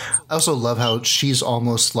 I also love how she's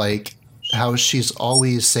almost like, how she's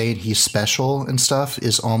always saying he's special and stuff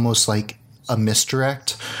is almost like a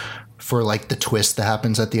misdirect for like the twist that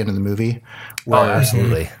happens at the end of the movie. Where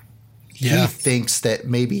absolutely. He thinks that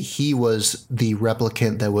maybe he was the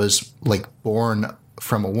replicant that was like born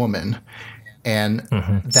from a woman, and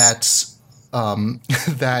that's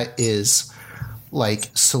that is like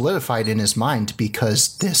solidified in his mind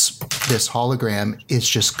because this hologram is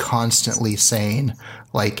just constantly saying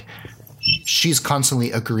like, she's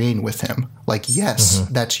constantly agreeing with him like, yes,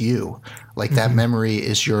 that's you, like that memory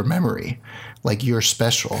is your memory, like you're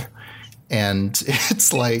special. And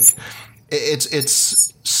it's like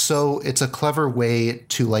it's a clever way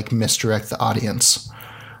to like misdirect the audience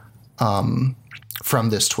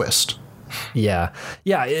from this twist. Yeah.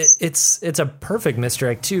 It's a perfect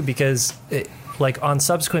misdirect too, because like on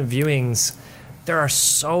subsequent viewings, there are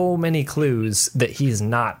so many clues that he's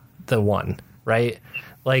not the one, right?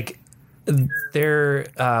 Like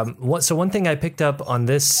so one thing I picked up on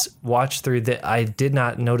this watch through that I did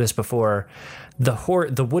not notice before,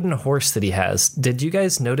 the wooden horse that he has. Did you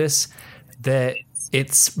guys notice that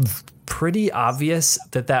it's pretty obvious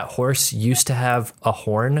that horse used to have a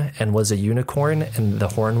horn and was a unicorn, and the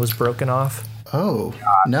horn was broken off? Oh,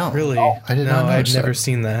 no. Really? I did not I'd notice never that.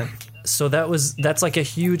 seen that. So that's like a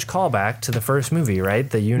huge callback to the first movie, right?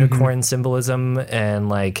 The unicorn symbolism, and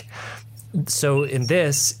like, so in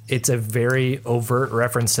this, it's a very overt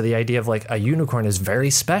reference to the idea of like a unicorn is very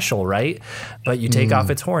special, right? But you take off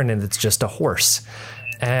its horn and it's just a horse.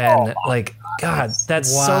 And like, God, that's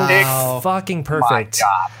so fucking perfect. My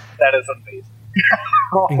God, that is amazing.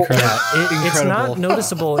 Incredible. It's not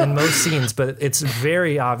noticeable in most scenes, but it's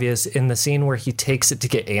very obvious in the scene where he takes it to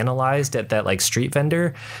get analyzed at that like street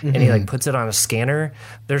vendor, and he like puts it on a scanner.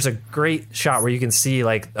 There's a great shot where you can see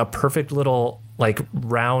like a perfect little like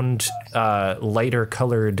round, lighter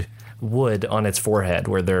colored wood on its forehead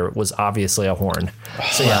where there was obviously a horn.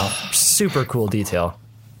 So yeah, super cool detail.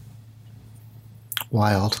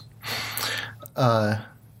 Wild.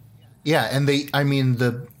 Yeah, and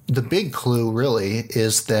the big clue really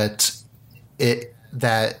is that the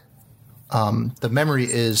memory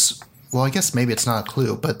is, well, I guess maybe it's not a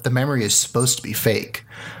clue, but the memory is supposed to be fake.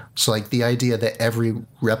 So like the idea that every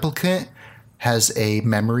replicant has a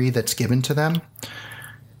memory that's given to them.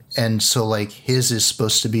 And so like his is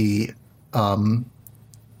supposed to be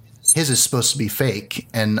fake.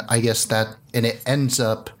 And I guess and it ends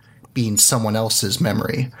up being someone else's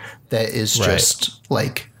memory that is just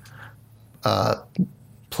like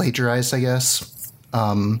plagiarized, I guess,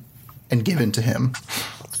 and given to him.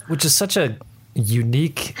 Which is such a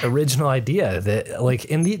unique, original idea that, like,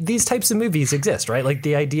 in these types of movies exist, right? Like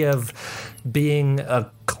the idea of being a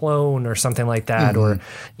clone or something like that, or,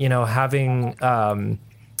 you know, having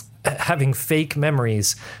fake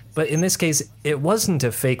memories. But in this case, it wasn't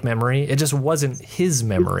a fake memory. It just wasn't his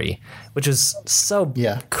memory, which is so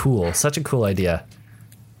cool. Such a cool idea.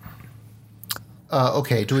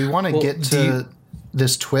 Okay, do we want to get to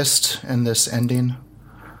this twist and this ending?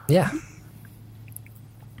 Yeah.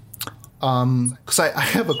 Because I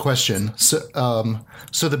have a question. So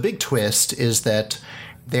the big twist is that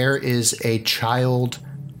there is a child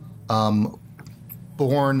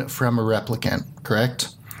born from a replicant, correct?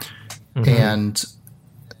 Mm-hmm. And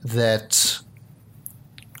that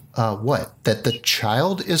that the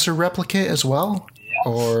child is a replicant as well? Yes.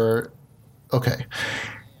 Or okay.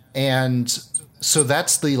 And so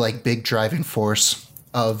that's the like big driving force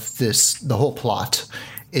of the whole plot.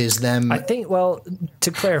 Is them. I think, well, to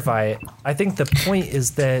clarify, I think the point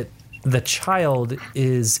is that the child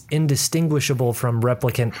is indistinguishable from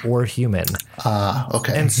replicant or human.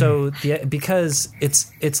 Okay. And so because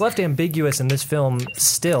it's left ambiguous in this film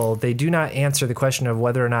still, they do not answer the question of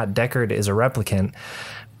whether or not Deckard is a replicant,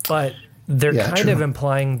 but they're kind of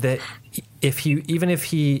implying that even if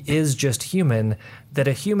he is just human, that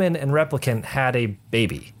a human and replicant had a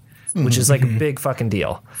baby, which is like a big fucking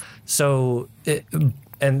deal. So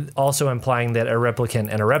and also implying that a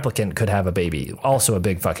replicant could have a baby, also a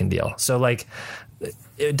big fucking deal. So like,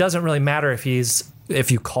 it doesn't really matter if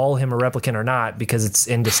you call him a replicant or not, because it's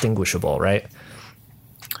indistinguishable, right?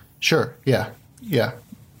 Sure. Yeah. Yeah.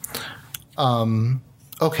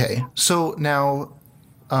 Okay. So now,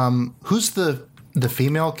 who's the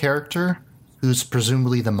female character who's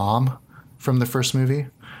presumably the mom from the first movie?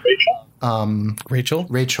 Rachel.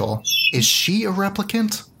 Rachel. Is she a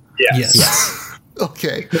replicant? Yes.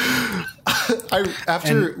 Okay.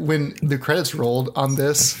 When the credits rolled on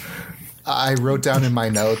this, I wrote down in my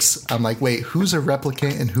notes, I'm like, wait, who's a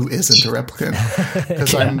replicant and who isn't a replicant?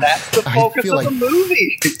 Because that's the focus of the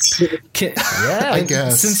movie. I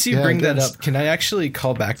guess. Since you bring that up, can I actually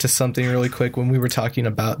call back to something really quick when we were talking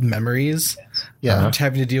about memories?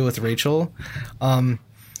 Having to deal with Rachel.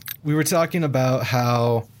 We were talking about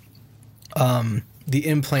how the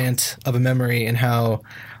implant of a memory and how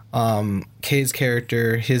Kay's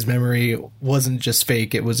character, his memory wasn't just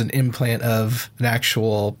fake, it was an implant of an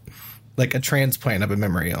actual, like a transplant of a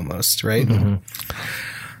memory almost, right?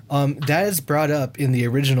 Mm-hmm. That is brought up in the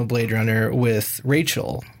original Blade Runner with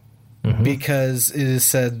Rachel, because it is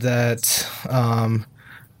said that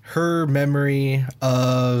her memory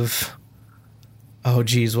of,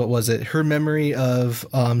 what was it? Her memory of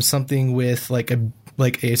something with like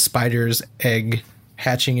a spider's egg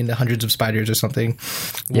hatching into hundreds of spiders or something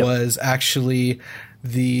was actually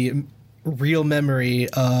the real memory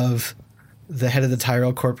of the head of the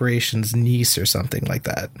Tyrell Corporation's niece or something like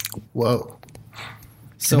that. Whoa.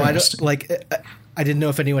 So I didn't know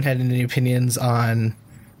if anyone had any opinions on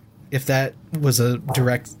if that was a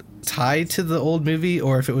direct tie to the old movie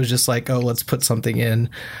or if it was just like, oh, let's put something in.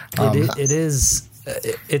 It's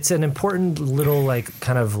an important little like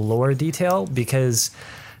kind of lore detail, because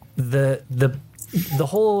the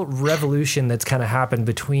whole revolution that's kind of happened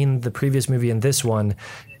between the previous movie and this one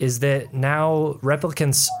is that now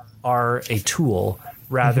replicants are a tool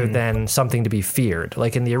rather than something to be feared.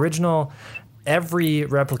 Like in the original, every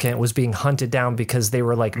replicant was being hunted down because they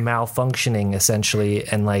were like malfunctioning essentially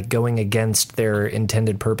and like going against their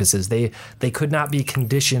intended purposes. They could not be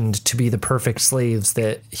conditioned to be the perfect slaves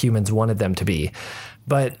that humans wanted them to be.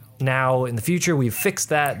 But now in the future, we've fixed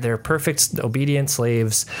that. They're perfect, obedient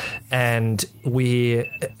slaves. And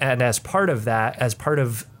as part of that, as part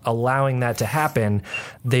of allowing that to happen,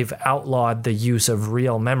 they've outlawed the use of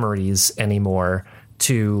real memories anymore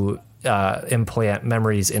to implant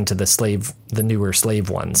memories into the newer slave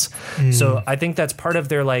ones. So I think that's part of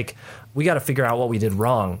their like, we got to figure out what we did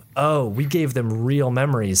wrong. Oh, we gave them real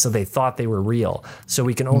memories, so they thought they were real. So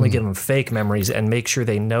we can only give them fake memories and make sure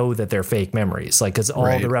they know that they're fake memories. Like, because all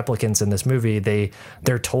the replicants in this movie,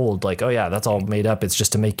 they're told like, oh yeah, that's all made up. It's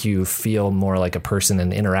just to make you feel more like a person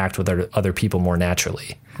and interact with other people more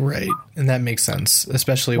naturally. Right, and that makes sense,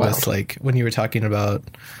 especially with like when you were talking about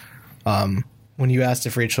when you asked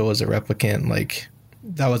if Rachel was a replicant. Like,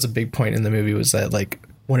 that was a big point in the movie, was that like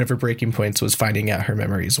one of her breaking points was finding out her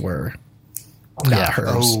memories were not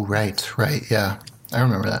hers. Oh, right. Yeah, I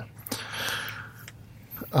remember that.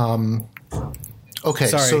 Okay,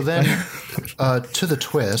 Sorry. so then to the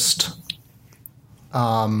twist.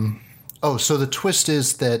 So the twist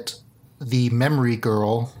is that the memory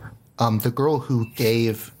girl, the girl who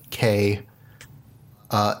gave Kay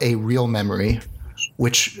a real memory,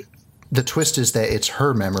 which the twist is that it's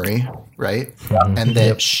her memory, right? Mm-hmm. And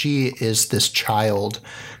that she is this child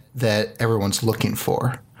that everyone's looking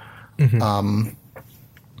for. Mm-hmm.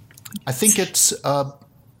 I think it's a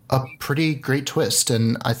pretty great twist,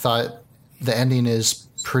 and I thought the ending is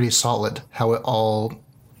pretty solid, how it all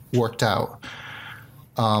worked out.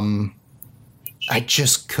 I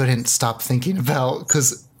just couldn't stop thinking about,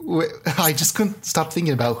 who's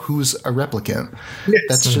a replicant. Yes.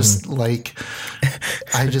 That's just like,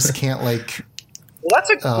 I just can't like. Well,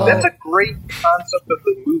 that's a great concept of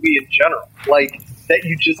the movie in general. Like, that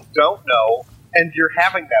you just don't know, and you're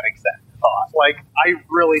having that exact thought. Like, I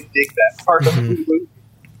really dig that part of the movie.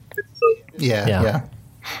 It's so Yeah.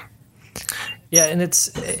 Yeah, and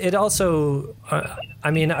it also,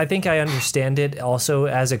 I mean, I think I understand it also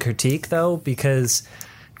as a critique, though, because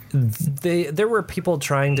there were people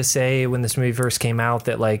trying to say when this movie first came out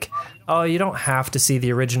that, like, oh, you don't have to see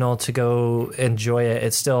the original to go enjoy it.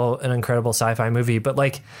 It's still an incredible sci-fi movie. But,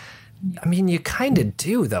 like, I mean, you kind of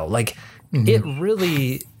do, though. Like, it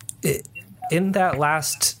really... in that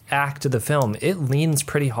last act of the film, it leans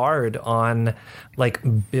pretty hard on like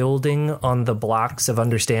building on the blocks of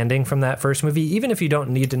understanding from that first movie. Even if you don't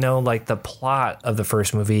need to know like the plot of the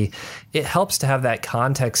first movie, it helps to have that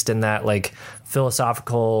context and that like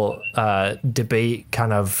philosophical debate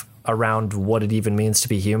kind of around what it even means to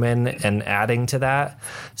be human and adding to that.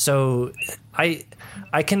 So I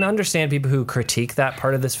can understand people who critique that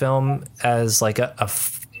part of this film as like a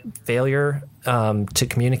failure to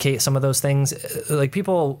communicate some of those things. Like,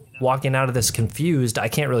 people walking out of this confused, I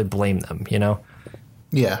can't really blame them, you know?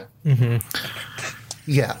 Yeah. Mm-hmm.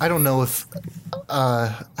 Yeah. I don't know if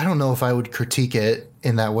I would critique it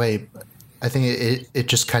in that way. I think it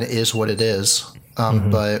just kind of is what it is.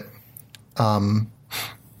 But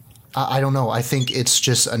I don't know. I think it's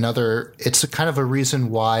just it's a kind of a reason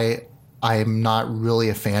why I'm not really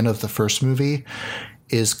a fan of the first movie,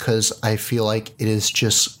 is because I feel like it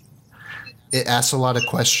asks a lot of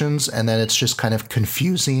questions, and then it's just kind of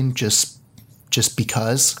confusing just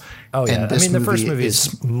because. Oh yeah, and I mean the first movie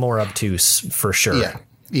is more obtuse for sure.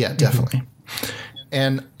 Yeah, definitely.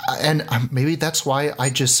 And maybe that's why I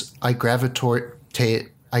gravitate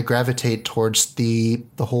towards the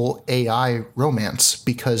whole AI romance,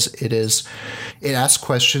 because it asks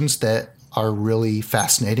questions that are really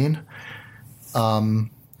fascinating. And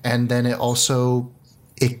then it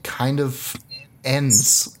kind of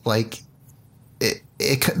ends like it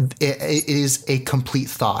is a complete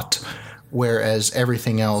thought, whereas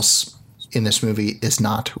everything else in this movie is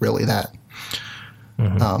not really that.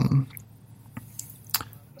 Mm-hmm.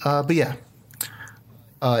 But yeah.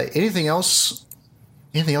 Anything else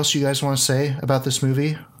you guys want to say about this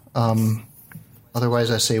movie? Otherwise,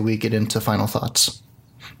 I say we get into final thoughts.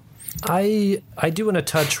 I do want to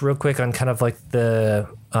touch real quick on kind of like the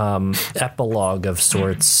epilogue of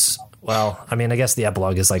sorts. Well, I mean, I guess the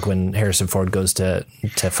epilogue is like when Harrison Ford goes to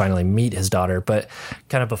finally meet his daughter. But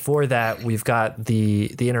kind of before that, we've got the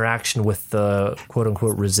interaction with the quote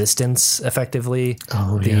unquote resistance, effectively.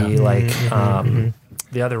 Oh, yeah.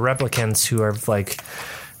 The other replicants who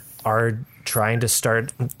are trying to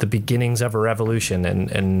start the beginnings of a revolution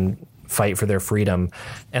and fight for their freedom.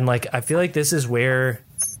 And like, I feel like this is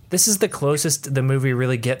the closest the movie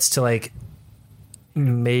really gets to like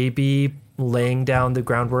maybe laying down the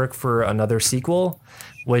groundwork for another sequel,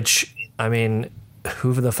 which, I mean,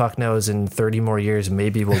 who the fuck knows, in 30 more years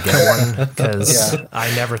maybe we'll get one, because I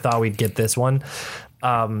never thought we'd get this one.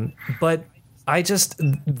 But I just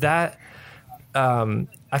I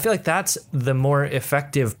feel like that's the more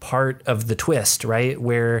effective part of the twist, right?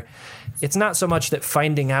 Where it's not so much that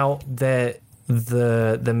finding out that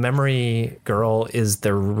the memory girl is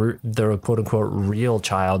the quote unquote real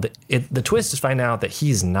child. The twist is finding out that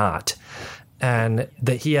he's not, and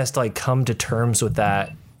that he has to like come to terms with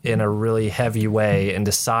that in a really heavy way and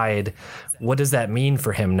decide what does that mean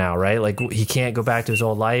for him now, right? Like, he can't go back to his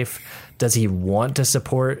old life. Does he want to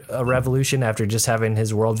support a revolution after just having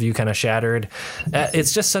his worldview kind of shattered?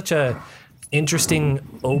 It's just such a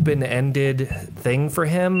interesting, open-ended thing for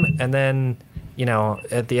him. And then, you know,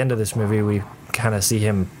 at the end of this movie, we kind of see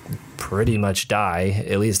him pretty much die.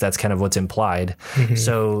 At least that's kind of what's implied. Mm-hmm.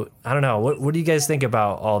 So I don't know. What do you guys think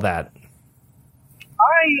about all that?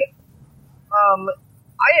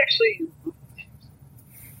 I actually,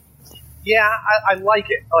 yeah, I like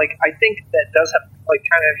it. Like, I think that does have, like,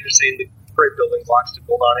 kind of, you're saying, the great building blocks to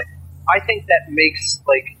build on it. I think that makes,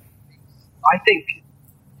 like, I think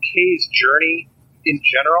Kay's journey in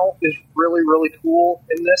general is really, really cool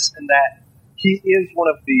in this, and that he is one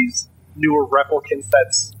of these newer replicants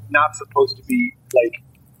that's not supposed to be, like,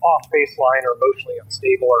 off baseline or emotionally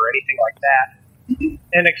unstable or anything like that.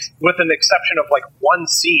 And with an exception of, like, one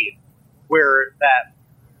scene where that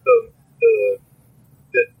the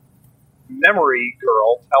memory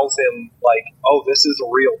girl tells him, like, oh, this is a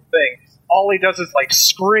real thing. All he does is, like,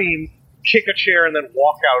 scream, kick a chair, and then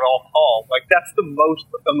walk out all calm. Like, that's the most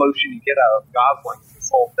emotion you get out of Gosling, this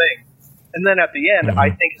whole thing. And then at the end, I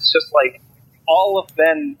think it's just, like, all of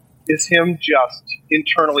then is him just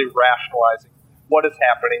internally rationalizing what is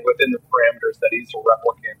happening within the parameters that he's a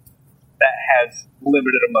replicant that has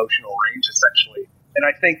limited emotional range, essentially. And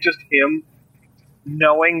I think just him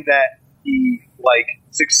knowing that he, like,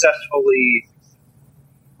 successfully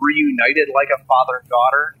reunited like a father and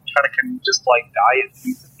daughter, kind of can just, like, die at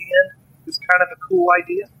peace at the end, is kind of a cool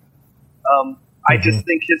idea. I just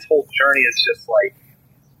think his whole journey is just, like,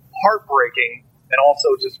 heartbreaking and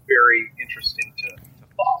also just very interesting to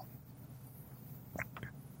follow.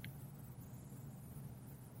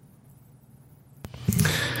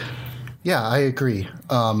 Yeah, I agree.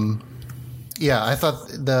 Yeah, I thought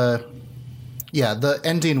the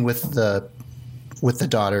ending with the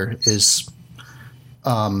daughter is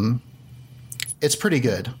it's pretty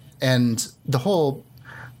good. And the whole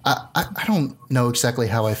I don't know exactly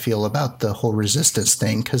how I feel about the whole resistance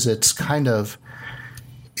thing, because it's kind of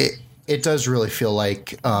it does really feel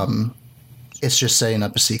like it's just setting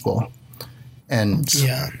up a sequel. And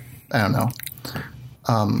yeah, I don't know.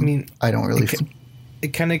 I mean, I don't really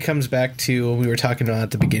it kind of comes back to what we were talking about at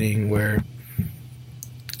the beginning, where,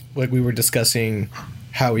 like, we were discussing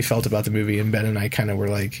how we felt about the movie, and Ben and I kind of were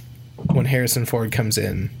like, when Harrison Ford comes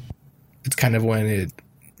in, it's kind of when it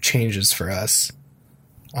changes for us.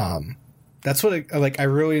 That's what I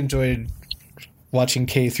really enjoyed watching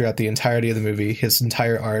Kay throughout the entirety of the movie, his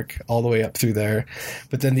entire arc, all the way up through there.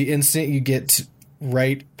 But then the instant you get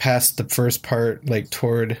right past the first part, like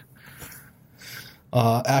toward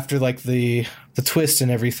after, like, the twist and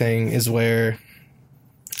everything, is where,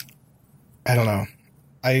 I don't know,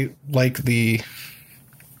 I like the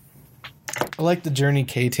journey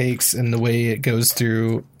Kay takes and the way it goes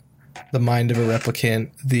through the mind of a replicant,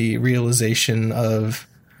 the realization of,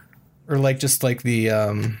 or like, just like the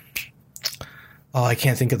I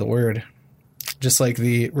can't think of the word, just like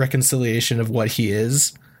the reconciliation of what he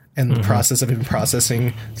is and the process of him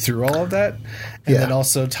processing through all of that, and then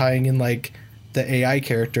also tying in, like, the AI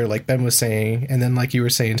character, like Ben was saying, and then, like you were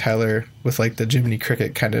saying, Tyler, with, like, the Jiminy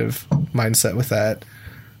Cricket kind of mindset with that.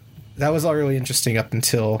 That was all really interesting up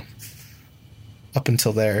until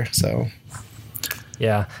there. So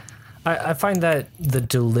yeah, I find that the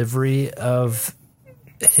delivery of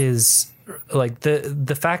his, like,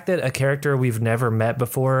 the fact that a character we've never met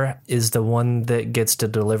before is the one that gets to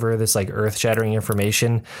deliver this, like, earth-shattering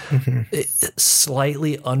information, it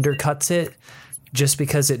slightly undercuts it, just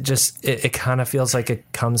because it kind of feels like it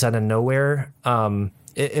comes out of nowhere.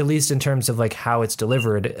 At least in terms of, like, how it's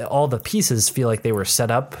delivered, all the pieces feel like they were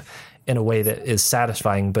set up in a way that is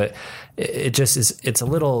satisfying, but it just is, it's a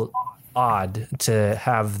little odd to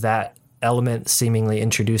have that element seemingly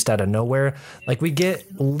introduced out of nowhere. Like, we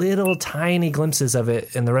get little tiny glimpses of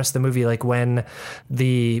it in the rest of the movie, like when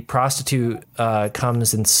the prostitute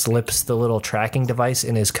comes and slips the little tracking device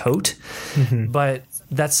in his coat, but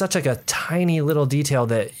that's such, like, a tiny little detail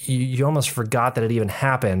that you almost forgot that it even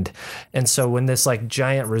happened. And so when this, like,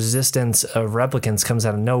 giant resistance of replicants comes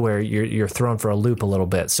out of nowhere, you're thrown for a loop a little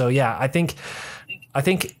bit. So yeah, I think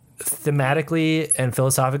thematically and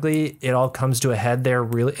philosophically, it all comes to a head there,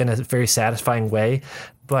 really, in a very satisfying way.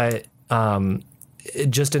 But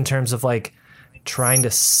just in terms of, like, trying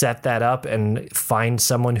to set that up and find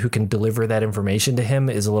someone who can deliver that information to him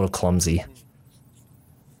is a little clumsy.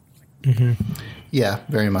 Yeah,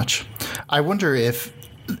 very much. I wonder if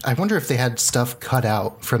they had stuff cut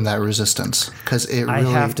out from that resistance, because it really, I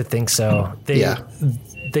have to think so.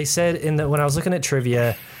 They said when I was looking at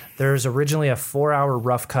trivia there's originally a 4-hour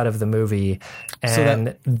rough cut of the movie,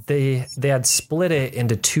 and they had split it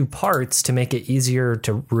into 2 parts to make it easier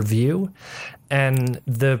to review. And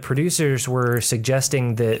the producers were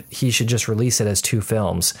suggesting that he should just release it as 2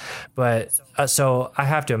 films. But so I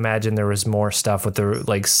have to imagine there was more stuff with the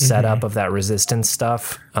like setup of that Resistance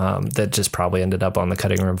stuff that just probably ended up on the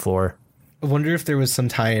cutting room floor. I wonder if there was some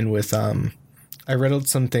tie-in with, I read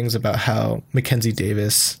some things about how Mackenzie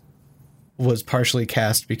Davis was partially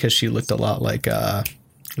cast because she looked a lot like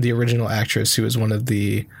the original actress who was one of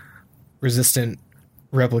the resistant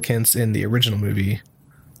replicants in the original movie.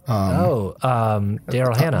 Daryl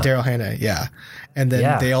Hannah. Daryl Hannah, yeah. And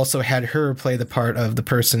then they also had her play the part of the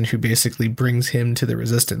person who basically brings him to the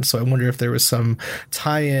resistance. So I wonder if there was some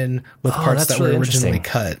tie-in with parts that were originally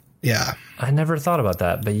cut. Yeah. I never thought about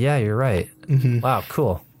that, but yeah, you're right. Wow,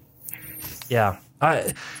 cool. Yeah.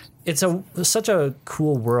 It's such a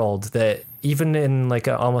cool world that even in like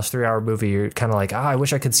an almost 3-hour movie, you're kind of like, I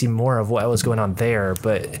wish I could see more of what was going on there.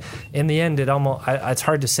 But in the end, it's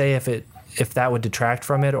hard to say if that would detract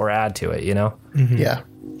from it or add to it, you know? Yeah.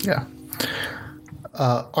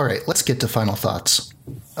 All right, let's get to final thoughts.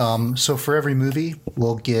 So for every movie,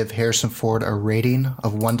 we'll give Harrison Ford a rating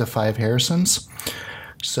of 1 to 5 Harrisons.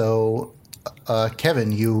 So,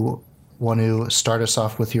 Kevin, you want to start us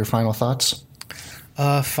off with your final thoughts?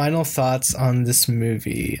 Final thoughts on this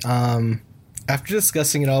movie. After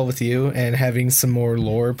discussing it all with you and having some more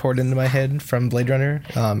lore poured into my head from Blade Runner,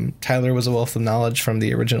 Tyler was a wealth of knowledge from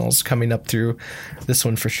the originals coming up through this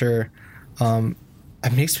one for sure.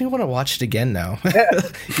 It makes me want to watch it again now,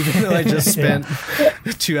 even though I just spent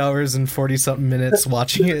 2 hours and 40-something minutes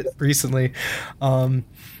watching it recently.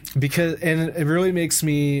 Because it really makes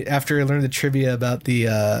me, after I learned the trivia about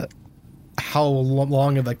the how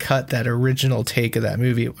long of a cut that original take of that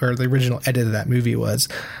movie or the original edit of that movie was,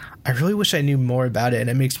 I really wish I knew more about it, and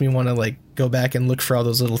it makes me want to like go back and look for all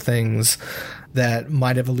those little things that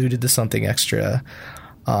might have alluded to something extra.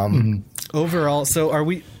 Overall, so are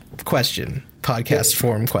we? Question, podcast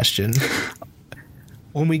form question.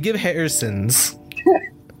 When we give Harrisons,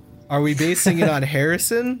 are we basing it on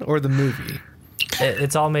Harrison or the movie?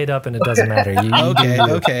 It's all made up and it doesn't matter.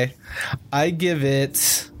 Okay. I give it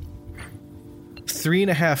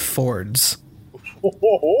 3.5 Fords.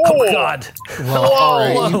 Oh God! Well, all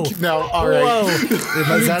right. All right.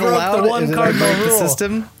 Is that allowed? The one cardinal rule. The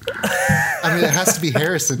system? I mean, it has to be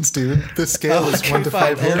Harrison's, dude. The scale is 1 to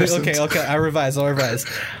 5 Harrisons. Okay. I'll revise.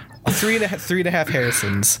 3.5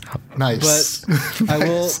 Harrisons. Nice. But I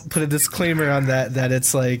will put a disclaimer on that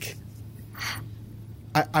it's like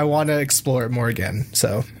I want to explore it more again.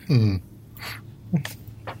 So,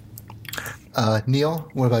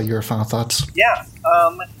 Neil, what about your final thoughts? Yeah.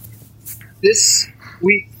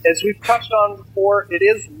 As we've touched on before, it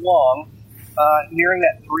is long, nearing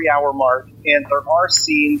that 3-hour mark, and there are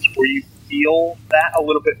scenes where you feel that a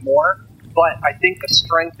little bit more. But I think the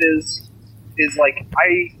strength is like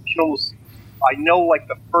I know like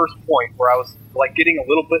the first point where I was like getting a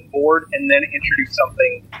little bit bored, and then introduce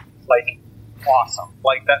something like awesome,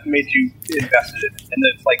 like that made you invested in it. And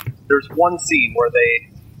then it's like there's one scene where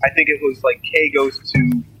I think it was like Kay goes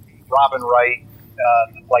to Robin Wright,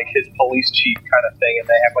 like his police chief kind of thing, and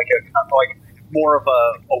they have like more of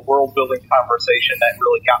a world building conversation that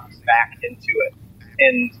really got me back into it.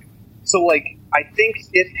 And so like I think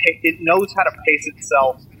it knows how to pace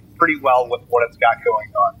itself pretty well with what it's got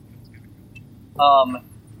going on.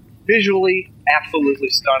 Visually, absolutely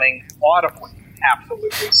stunning. Audibly,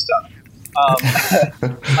 absolutely stunning.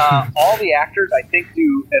 All the actors, I think,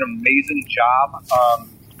 do an amazing job.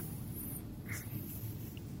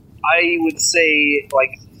 I would say,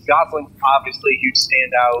 like, Gosling's obviously a huge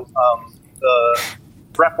standout. The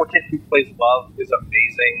replicant who plays Love is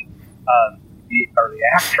amazing. The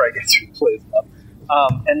actor, I guess, who plays Love.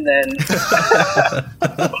 And then,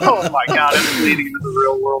 oh my God, it's bleeding into the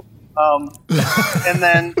real world. And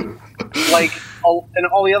then, like, all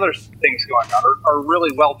the other things going on are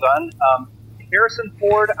really well done. Harrison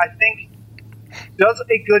Ford, I think, does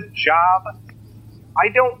a good job.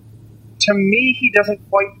 To me, he doesn't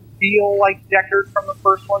quite feel like Deckard from the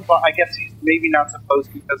first one, but I guess he's maybe not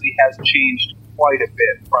supposed to because he has changed quite a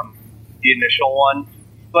bit from the initial one.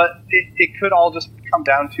 But it could all just come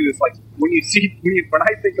down to is like when I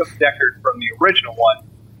think of Deckard from the original one,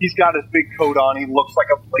 he's got his big coat on, he looks like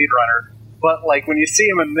a Blade Runner. But like when you see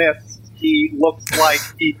him in this, he looks like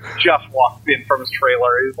he just walked in from his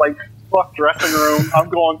trailer. He's like, fuck dressing room, I'm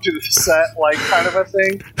going to the set, like kind of a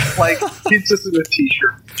thing. Like he's just in a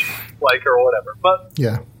t-shirt, like or whatever. But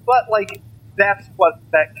yeah. But like that's what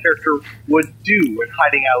that character would do in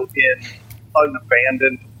hiding out in an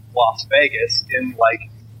abandoned Las Vegas in like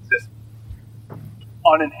this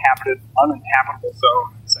uninhabitable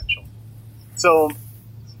zone, essentially. So,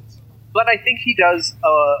 but I think he does,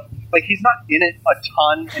 like, he's not in it a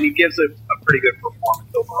ton, and he gives a pretty good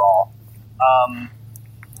performance overall. I'm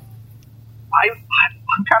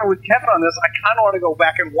kind of with Kevin on this. I kind of want to go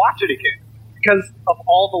back and watch it again because of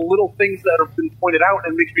all the little things that have been pointed out,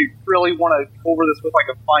 and it makes me really want to go over this with like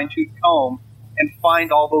a fine-tooth comb and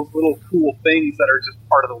find all those little cool things that are just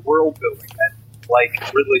part of the world building that,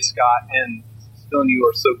 like, Ridley Scott and Villeneuve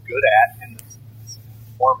are so good at in this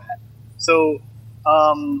format. So,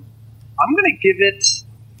 I'm going to give it.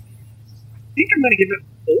 I think I'm going to give it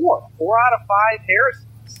 4 out of 5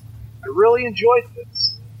 Harrisons. I really enjoyed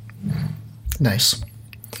this. Nice.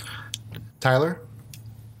 Tyler?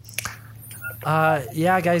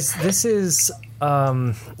 Yeah, guys, this is.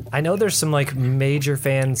 I know there's some like major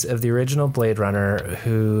fans of the original Blade Runner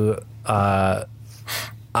who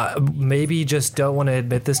maybe just don't want to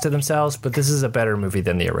admit this to themselves, but this is a better movie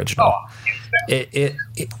than the original.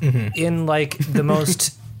 In like the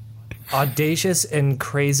most audacious and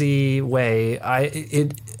crazy way.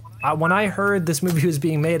 When I heard this movie was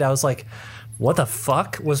being made, I was like, what the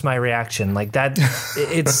fuck was my reaction? Like that,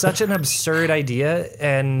 it's such an absurd idea.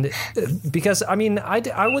 And because, I mean,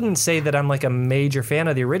 I wouldn't say that I'm like a major fan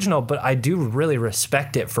of the original, but I do really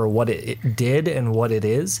respect it for what it did and what it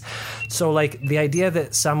is. So like the idea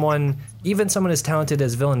that even someone as talented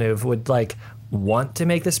as Villeneuve would like want to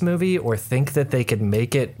make this movie or think that they could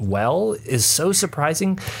make it well is so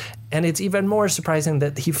surprising. And it's even more surprising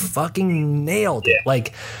that he fucking nailed it.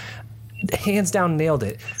 Like, hands down nailed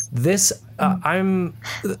it. This I'm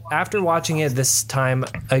after watching it this time,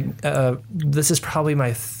 this is probably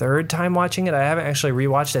my 3rd time watching it. I haven't actually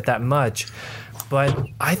rewatched it that much, but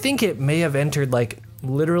I think it may have entered like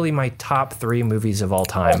literally my top 3 movies of all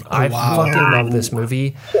time. I fucking love this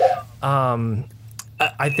movie.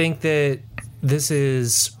 I think that this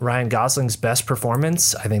is Ryan Gosling's best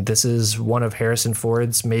performance. I think this is one of Harrison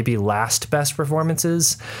Ford's maybe last best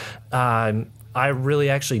performances. I really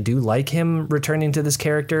actually do like him returning to this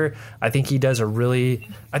character. I think he does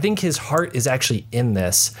I think his heart is actually in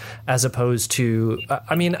this as opposed to,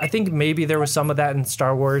 I mean, I think maybe there was some of that in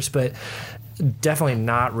Star Wars, but definitely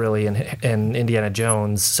not really in Indiana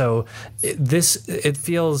Jones. So it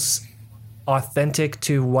feels authentic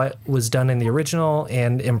to what was done in the original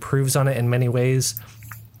and improves on it in many ways.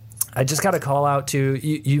 I just got to call out to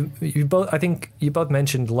you both. I think you both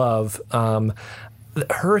mentioned Love.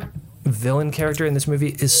 Her villain character in this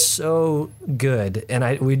movie is so good, and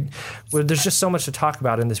there's just so much to talk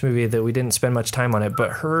about in this movie that we didn't spend much time on it. But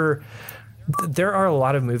there are a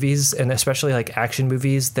lot of movies, and especially like action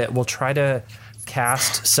movies, that will try to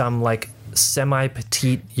cast some like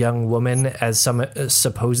semi-petite young woman as some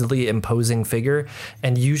supposedly imposing figure,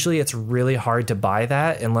 and usually it's really hard to buy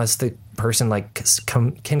that unless the person like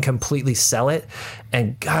can completely sell it,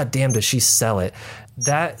 and goddamn does she sell it.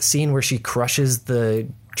 That scene where she crushes the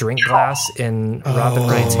drink glass in Robin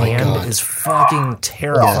Wright's hand is fucking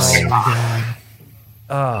terrifying.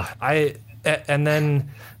 Yes. And then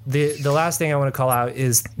the last thing I want to call out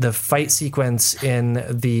is the fight sequence in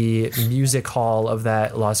the music hall of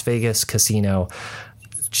that Las Vegas casino.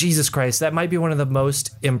 Jesus Christ, that might be one of the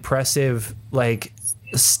most impressive like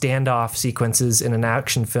standoff sequences in an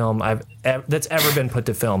action film that's ever been put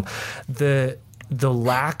to film. The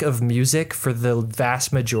lack of music for the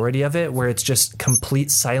vast majority of it, where it's just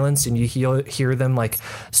complete silence and you hear them like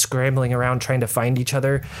scrambling around trying to find each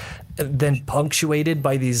other, then punctuated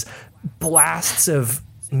by these blasts of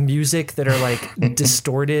music that are like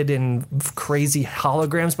distorted and crazy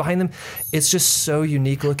holograms behind them. It's just so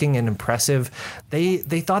unique looking and impressive. They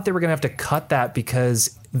thought they were gonna have to cut that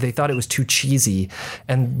because they thought it was too cheesy,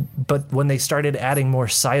 but when they started adding more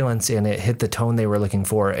silence in, it hit the tone they were looking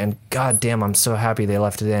for, and goddamn, I'm so happy they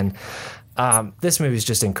left it in. This movie is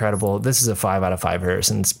just incredible. This is a 5 out of 5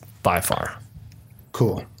 Harrisons by far.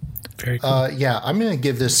 Cool. Very cool. Yeah, I'm going to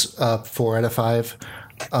give this 4 out of 5.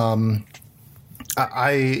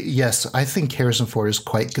 I think Harrison Ford is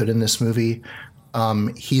quite good in this movie.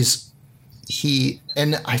 And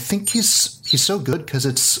I think he's so good because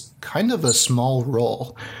it's kind of a small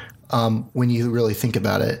role when you really think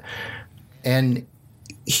about it. And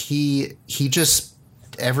he just,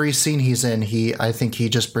 every scene he's in, I think he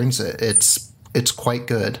just brings it. It's quite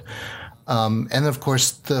good. And of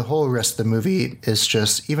course, the whole rest of the movie is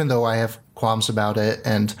just, even though I have qualms about it,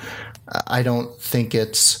 and I don't think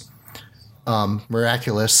it's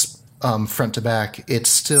miraculous front to back,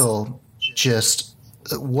 it's still just,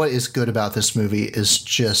 what is good about this movie is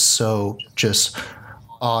just so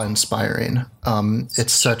awe-inspiring.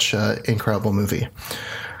 It's such an incredible movie.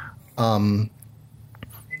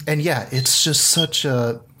 And yeah, it's just such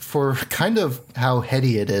a, for kind of how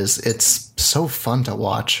heady it is, it's so fun to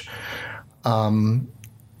watch. I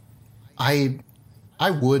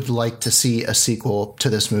would like to see a sequel to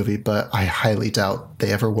this movie, but I highly doubt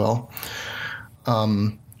they ever will.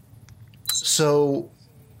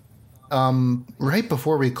 Right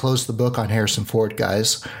before we close the book on Harrison Ford,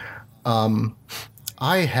 guys,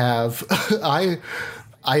 I have I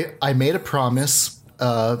made a promise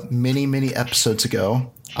many episodes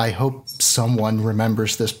ago. I hope someone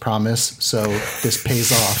remembers this promise so this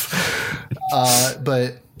pays off.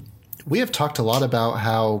 But we have talked a lot about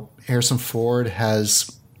how Harrison Ford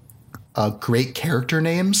has great character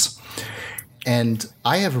names, and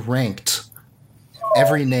I have ranked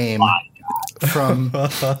every name from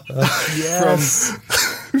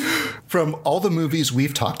from all the movies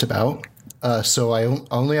we've talked about. So I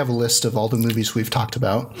only have a list of all the movies we've talked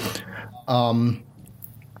about.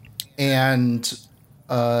 And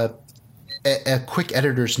a quick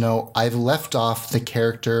editor's note, I've left off the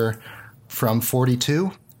character from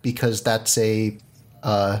 42 because that's a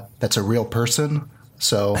real person.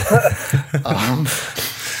 So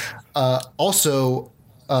so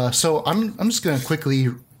I'm just going to quickly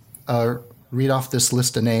read off this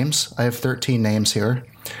list of names. I have 13 names here.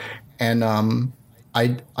 And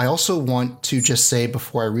I also want to just say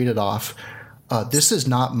before I read it off, this is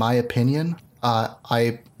not my opinion.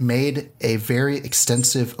 I made a very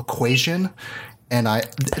extensive equation, and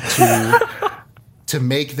to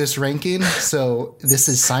make this ranking. So this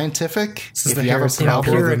is scientific. This is the Harrison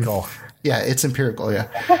empirical. Yeah, it's empirical. Yeah.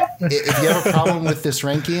 If you have a problem with this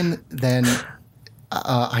ranking, then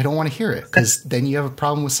I don't want to hear it, because then you have a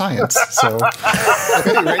problem with science. So,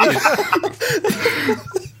 okay, ready?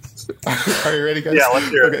 Are you ready, guys? Yeah, let's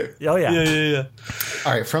hear it. Okay. Oh yeah. Yeah.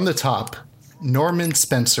 All right, from the top, Norman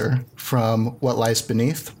Spencer from What Lies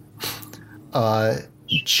Beneath,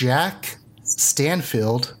 Jack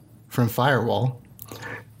Stanfield from Firewall,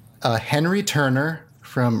 Henry Turner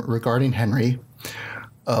from Regarding Henry,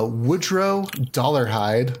 Woodrow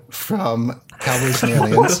Dollarhide from Cowboys and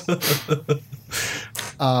Aliens.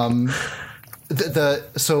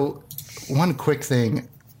 So one quick thing,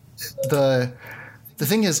 the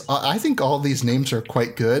thing is, I think all these names are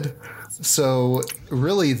quite good. So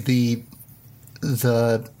really, the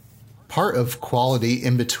part of quality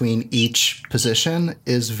in between each position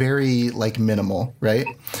is very minimal, right?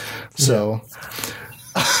 So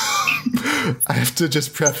I have to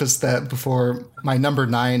just preface that before my number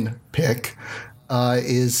 9 pick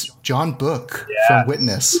is John Book from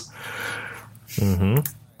Witness. Mm-hmm.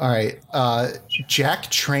 All right, Jack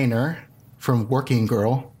Trainer from Working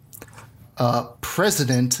Girl.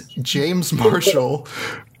 President James Marshall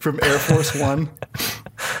from Air Force One.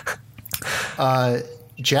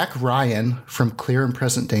 Jack Ryan from Clear and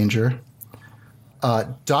Present Danger.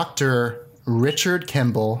 Dr. Richard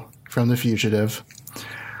Kimball from The Fugitive.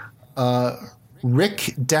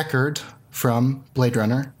 Rick Deckard from Blade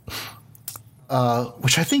Runner.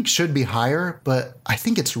 Which I think should be higher, but I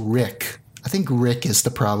think it's Rick. I think Rick is the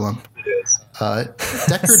problem. It is.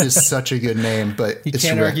 Deckard is such a good name, but You it's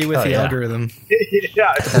can't Rick. argue with the algorithm.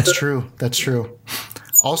 Yeah. That's true. That's true.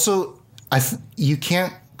 Also, you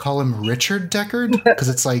can't call him Richard Deckard because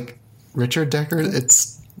it's like Richard Deckard.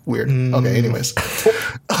 It's weird. Okay, anyways.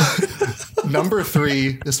 Number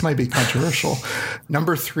 3, this might be controversial.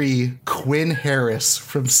 Number 3, Quinn Harris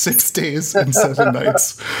from 6 Days and 7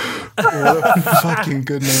 Nights. What a fucking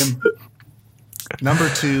good name. Number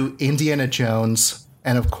 2, Indiana Jones.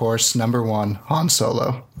 And of course, number 1, Han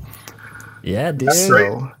Solo. Yeah, dude. That's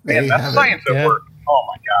great. So, Man, that's science at work. Oh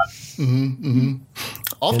my god.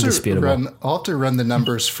 I'll Indisputable. have to run the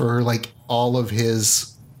numbers for all of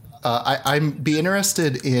his. I'm be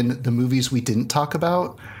interested in the movies we didn't talk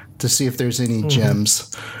about to see if there's any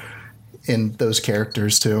gems in those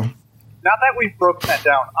characters too. Now that we've broken that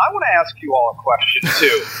down, I want to ask you all a question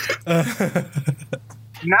too.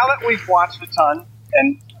 Now that we've watched a ton,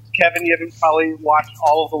 and Kevin, you haven't probably watched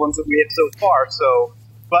all of the ones that we had so far,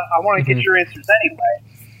 but I want to get your answers anyway.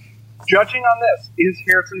 Judging on this, is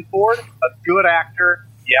Harrison Ford a good actor?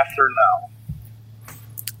 Yes or no?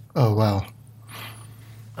 Oh wow!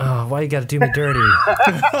 Oh, why you got to do me dirty?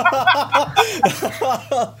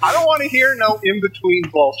 I don't want to hear no in between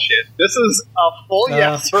bullshit. This is a full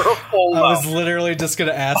yes or a full no. I was literally just going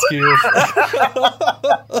to ask you.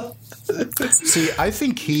 See, I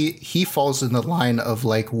think he falls in the line of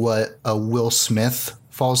what Will Smith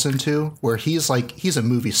falls into, where he's a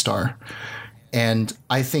movie star, and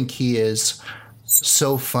I think he is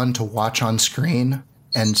so fun to watch on screen,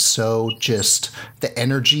 and so just the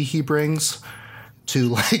energy he brings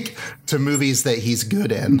to movies that he's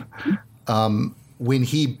good in. when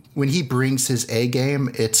he brings his A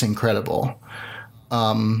game, it's incredible.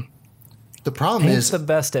 The problem He's is the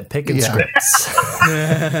best at picking scripts.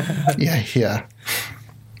 yeah.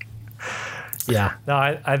 Yeah, no,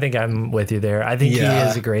 I think I'm with you there. I think he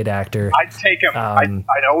is a great actor. I'd take him. I'd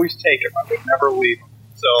always take him. I would never leave him.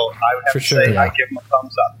 So I would have to say I give him a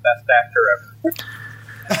thumbs up. Best actor ever.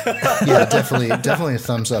 Yeah, definitely a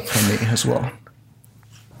thumbs up from me as well.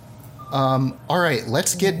 All right,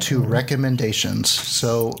 let's get to recommendations.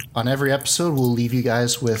 So on every episode, we'll leave you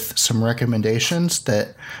guys with some recommendations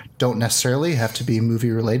that don't necessarily have to be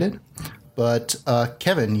movie related. But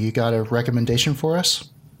Kevin, you got a recommendation for us?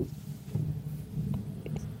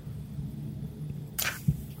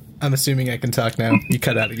 I'm assuming I can talk now. You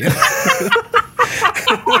cut out again.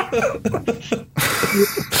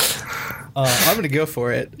 I'm going to go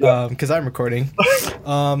for it because I'm recording.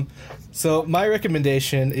 So my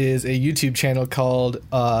recommendation is a YouTube channel called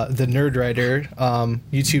The Nerd Writer,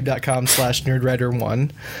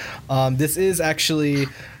 youtube.com/nerdwriter1. This is actually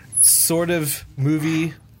sort of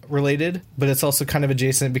movie related, but it's also kind of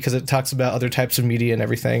adjacent because it talks about other types of media and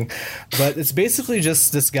everything. But it's basically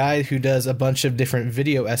just this guy who does a bunch of different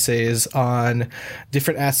video essays on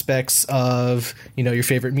different aspects of, your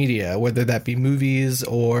favorite media, whether that be movies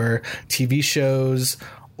or TV shows,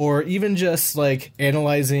 or even just like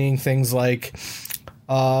analyzing things like,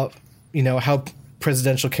 how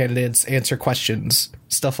presidential candidates answer questions,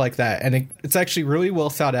 stuff like that. And it's actually really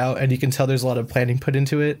well thought out, and you can tell there's a lot of planning put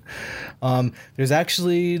into it. There's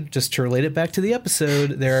actually, just to relate it back to the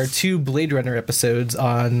episode, there are 2 Blade Runner episodes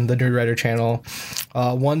on the Nerd Writer channel.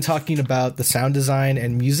 One talking about the sound design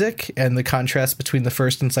and music and the contrast between the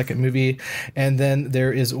first and second movie. And then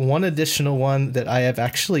there is one additional one that I have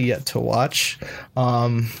actually yet to watch.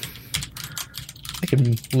 I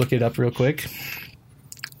can look it up real quick.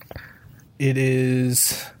 It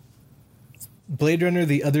is Blade Runner: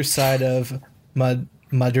 The Other Side of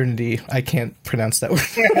Modernity. I can't pronounce that word.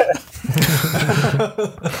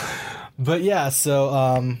 But yeah,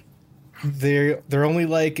 so they're only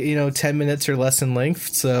like 10 minutes or less in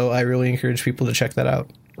length, so I really encourage people to check that out.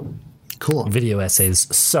 Cool. Video essays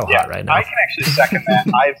so hot right now. I can actually second that.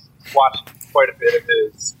 I've watched quite a bit of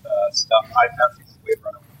his stuff. I've not seen Blade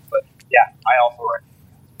Runner, but yeah, I also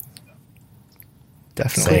recommend it.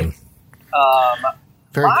 Definitely. Same.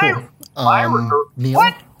 Very cool. Neil,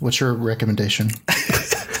 what? What's your recommendation?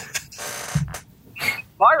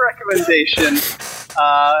 My recommendation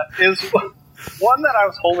is one that I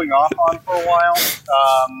was holding off on for a while,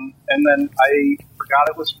 and then I forgot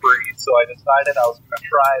it was free, so I decided I was going to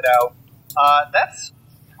try it out. That's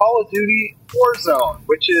Call of Duty Warzone,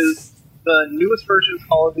 which is the newest version of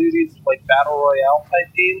Call of Duty's like battle royale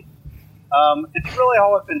type game. It's really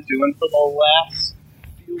all I've been doing for the last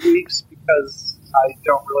few weeks because I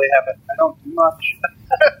don't really have it. I don't do much,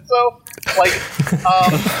 so like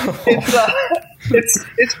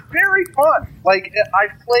it's very fun. Like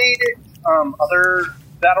I've played other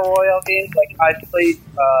battle royale games. Like I've played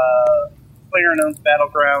PlayerUnknown's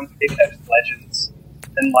Battlegrounds, Apex Legends,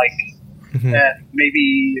 and and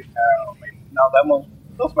maybe that one.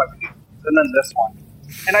 Those might be, and then this one.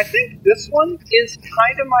 And I think this one is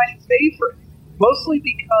kind of my favorite, mostly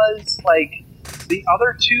because the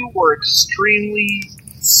other 2 were extremely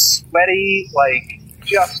sweaty,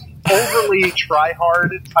 just overly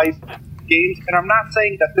try-hard type games. And I'm not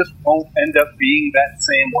saying that this won't end up being that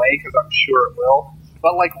same way, because I'm sure it will.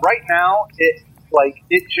 But right now, it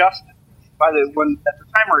just at the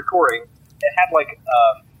time of recording, it had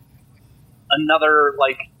another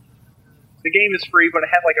the game is free, but it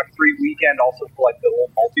had a free weekend also for the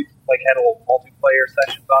little had a little multiplayer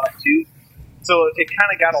sessions on it too. So it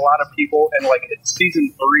kind of got a lot of people, and it's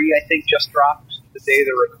season 3 I think just dropped the day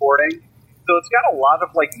they're recording. So it's got a lot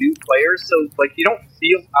of new players. So you don't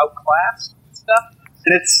feel outclassed and stuff,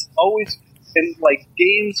 and it's always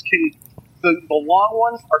games can the long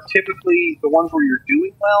ones are typically the ones where you're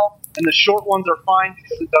doing well, and the short ones are fine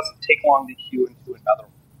because it doesn't take long to queue into another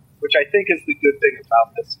one, which I think is the good thing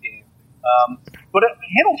about this game. But it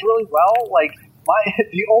handles really well.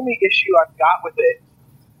 The only issue I've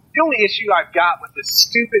got with this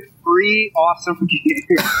stupid free awesome game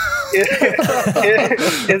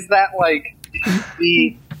is that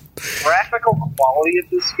the graphical quality of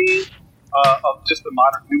this game, of just the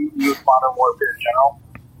newest Modern Warfare in general,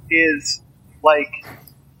 is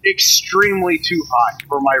extremely too high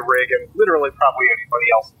for my rig and literally probably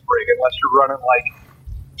anybody else's rig, unless you're running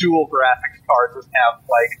dual graphics cards and have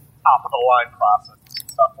top of the line processors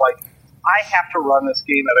and stuff. I have to run this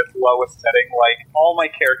game at its lowest setting. All my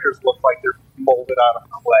characters look like they're molded out of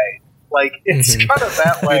clay. Like, it's kind of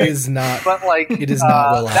that way. It is not. But like, it is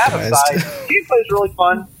not well that optimized. aside, gameplay is really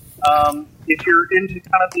fun. If you're into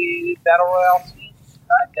kind of the battle royale scene,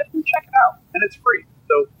 definitely check it out, and it's free.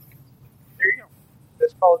 So there you go.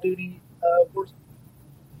 That's Call of Duty Warzone.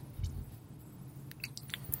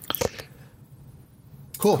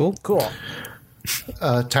 Cool.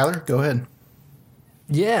 Tyler, go ahead.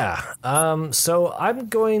 Yeah. So I'm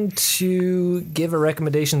going to give a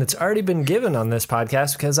recommendation that's already been given on this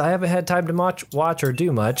podcast because I haven't had time to watch or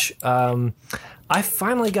do much. I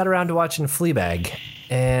finally got around to watching Fleabag,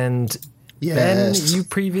 and Ben, you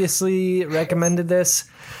previously recommended this,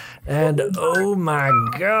 and oh my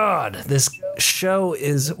god, this show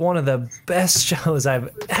is one of the best shows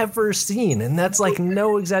I've ever seen, and that's like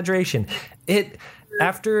no exaggeration.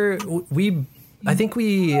 I think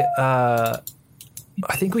we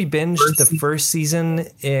binged the first season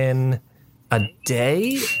in a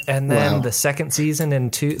day, and then the second season in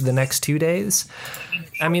the next 2 days.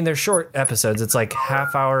 I mean, they're short episodes. It's like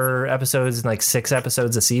half-hour episodes and like 6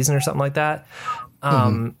 episodes a season or something like that.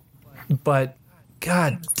 But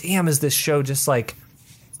god damn, is this show just like,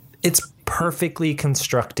 it's perfectly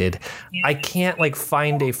constructed. I can't like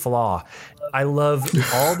find a flaw. I love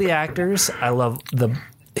all the actors. I love the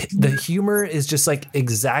humor is just like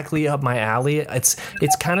exactly up my alley. It's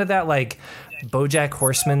kind of that like BoJack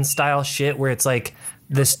Horseman style shit where it's like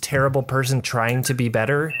this terrible person trying to be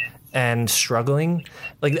better and struggling.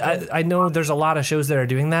 Like I know there's a lot of shows that are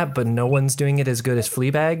doing that, but no one's doing it as good as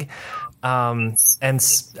Fleabag. And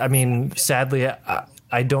I mean, sadly,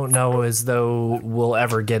 I don't know as though we'll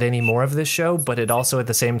ever get any more of this show, but it also at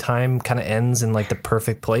the same time kind of ends in like the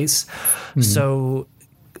perfect place. So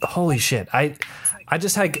holy shit. I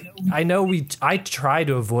just like, I try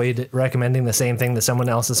to avoid recommending the same thing that someone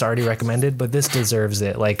else has already recommended, but this deserves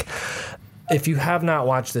it. Like, if you have not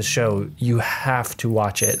watched this show, you have to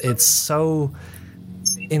watch it. It's so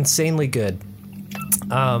insanely good.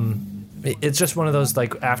 It's just one of those,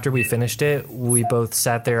 like, after we finished it, we both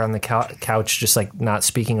sat there on the couch just like not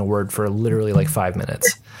speaking a word for literally like 5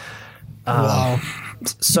 minutes. Wow.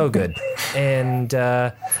 So good. And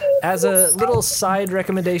as a little side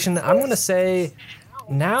recommendation, I'm going to say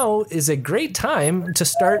now is a great time to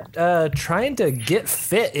start trying to get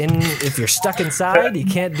fit. If you're stuck inside, you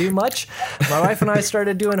can't do much. My wife and I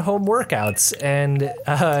started doing home workouts, and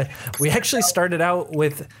we actually started out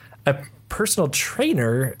with a personal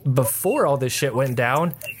trainer before all this shit went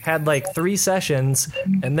down, had like 3 sessions,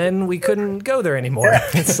 and then we couldn't go there anymore.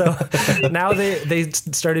 So now they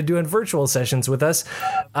started doing virtual sessions with us.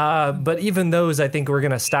 But even those, I think we're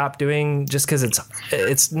going to stop doing just because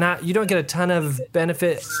it's not, you don't get a ton of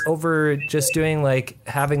benefit over just doing like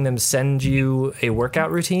having them send you a workout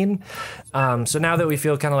routine. So now that we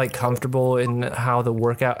feel kind of like comfortable in how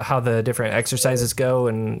the different exercises go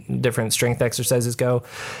and different strength exercises go,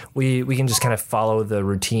 we can just kind of follow the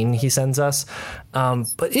routine he sends us.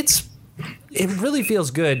 But it really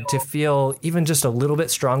feels good to feel even just a little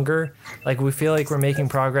bit stronger. Like, we feel like we're making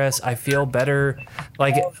progress. I feel better.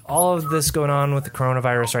 Like, all of this going on with the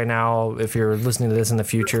coronavirus right now, if you're listening to this in the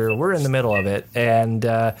future, we're in the middle of it, and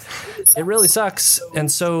it really sucks. And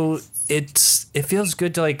so it feels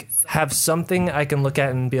good to like have something I can look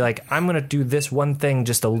at and be like, I'm going to do this one thing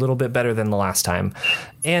just a little bit better than the last time.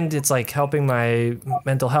 And it's like helping my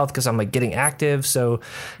mental health because I'm like getting active. So,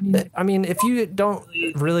 I mean, if you don't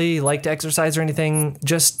really like to exercise or anything,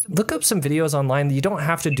 just look up some videos online. You don't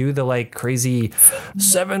have to do the like crazy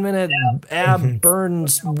 7-minute ab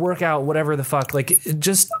burns workout, whatever the fuck. Like,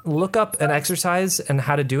 just look up an exercise and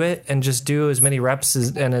how to do it, and just do as many reps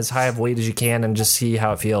and as high of weight as you can, and just see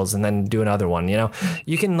how it feels, and then do another one. You know,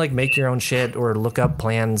 you can like make your own shit or look up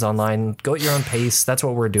plans online. Go at your own pace. That's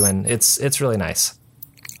what we're doing. It's really nice.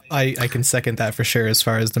 I can second that for sure. As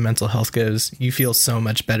far as the mental health goes, you feel so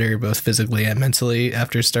much better both physically and mentally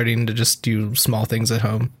after starting to just do small things at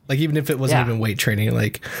home. Like, even if it wasn't even weight training,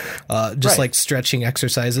 like just like stretching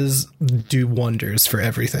exercises do wonders for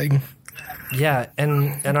everything. Yeah,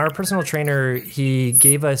 and our personal trainer, he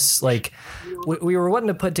gave us like, we were wanting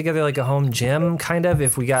to put together like a home gym kind of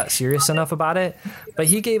if we got serious enough about it, but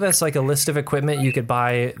he gave us like a list of equipment you could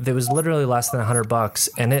buy that was literally less than $100,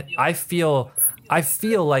 and I feel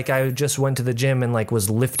like I just went to the gym and like was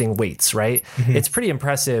lifting weights, right? Mm-hmm. It's pretty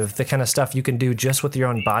impressive, the kind of stuff you can do just with your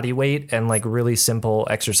own body weight and like really simple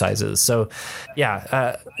exercises. So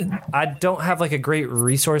yeah, I don't have like a great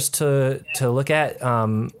resource to look at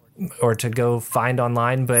or to go find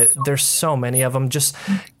online, but there's so many of them. Just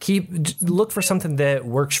look for something that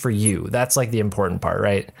works for you. That's like the important part,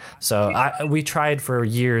 right? So we tried for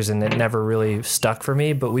years and it never really stuck for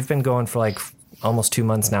me, but we've been going for like almost 2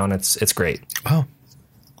 months now, and it's great. Oh,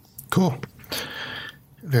 Cool.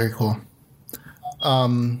 Very cool.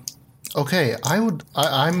 Okay,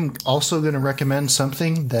 I'm also going to recommend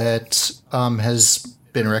something that has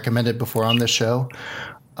been recommended before on this show.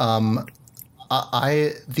 It's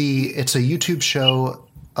a YouTube show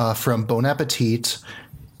from Bon Appetit.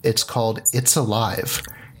 It's called It's Alive,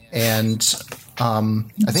 and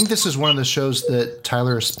I think this is one of the shows that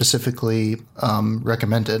Tyler specifically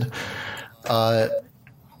recommended. Tyler,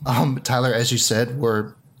 as you said,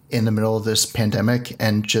 we're in the middle of this pandemic,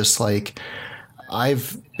 and just like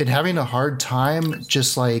I've been having a hard time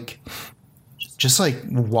just watching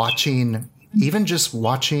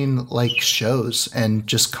like shows and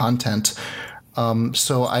just content.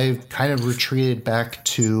 So I've kind of retreated back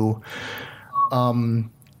to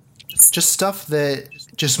just stuff that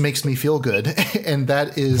just makes me feel good. And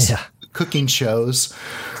that is cooking shows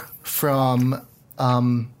from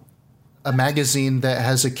a magazine that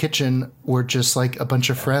has a kitchen where just like a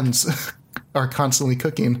bunch of friends are constantly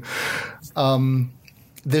cooking.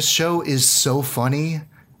 This show is so funny,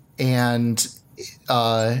 and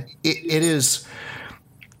it is,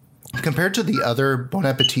 compared to the other Bon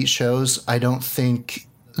Appetit shows, I don't think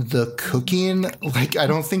the cooking, like, I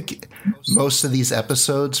don't think most of these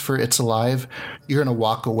episodes for It's Alive, you're going to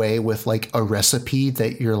walk away with like a recipe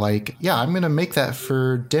that you're like, yeah, I'm going to make that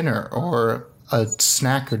for dinner or a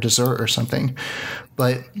snack or dessert or something.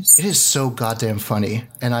 But it is so goddamn funny.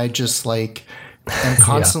 And I just like am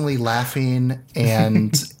constantly laughing,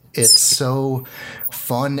 and it's so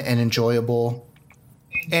fun and enjoyable.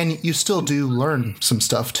 And you still do learn some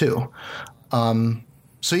stuff too.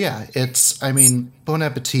 So yeah, Bon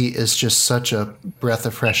Appetit is just such a breath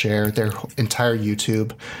of fresh air, their entire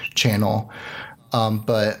YouTube channel.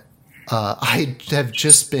 But I have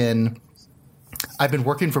just I've been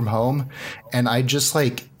working from home, and I just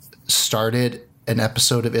like started an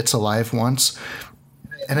episode of It's Alive once,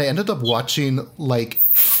 and I ended up watching like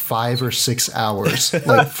 5 or 6 hours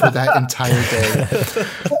like for that entire day.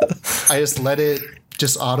 I just let it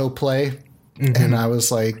just autoplay, and I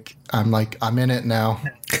was like, I'm in it now.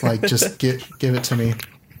 Like, just give it to me.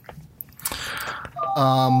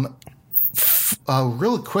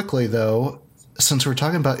 Really quickly though, since we're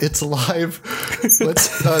talking about It's Alive,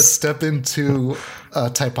 let's step into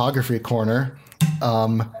typography corner.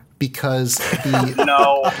 Because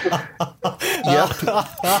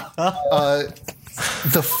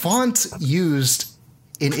the font used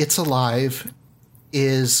in It's Alive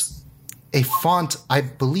is a font, I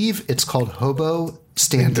believe it's called Hobo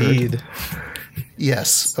Standard. Indeed.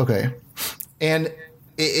 Yes. Okay. And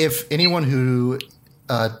if anyone who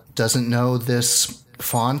doesn't know this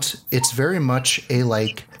font, it's very much a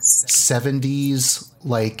like 70s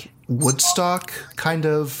like Woodstock kind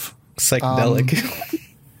of psychedelic.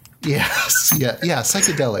 Yes. Yeah.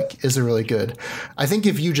 Psychedelic is a really good. I think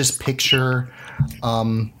if you just picture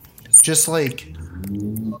just like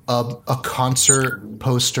a concert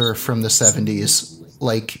poster from the 70s,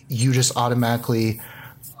 like you just automatically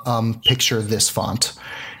picture this font.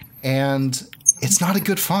 And it's not a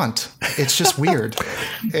good font. It's just weird.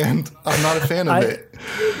 And I'm not a fan of it.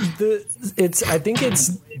 I think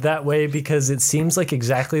it's that way because it seems like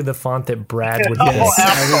exactly the font that Brad would use.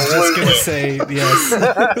 I was just going to say,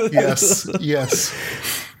 yes. Yes.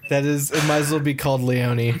 That is, it might as well be called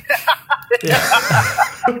Leone.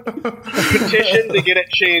 Petition to get it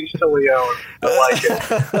changed to Leone. I like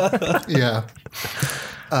it.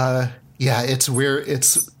 Yeah, it's weird.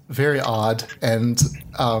 It's very odd. And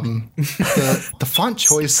the font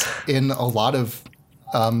choice in a lot of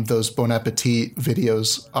those Bon Appetit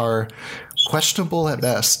videos are questionable at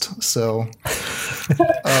best. So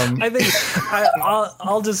I think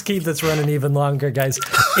I'll just keep this running even longer, guys.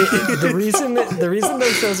 The reason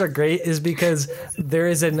those shows are great is because there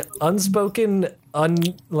is an unspoken,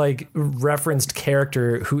 referenced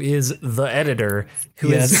character who is the editor,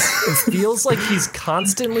 who it feels like he's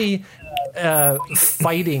constantly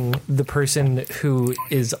fighting the person who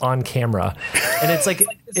is on camera, and it's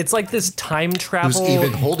like this time travel. Who's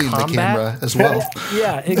even holding combat. The camera as well?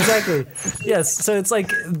 Yeah, exactly. Yes, so it's like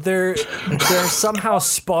they're somehow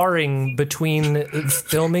sparring between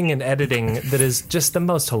filming and editing. That is just the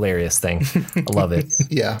most hilarious thing. I love it.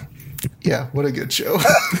 Yeah, what a good show.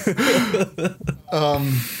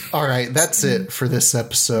 All right, that's it for this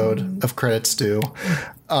episode of Credits Due.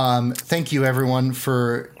 Thank you, everyone,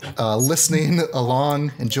 for listening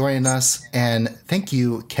along and joining us. And thank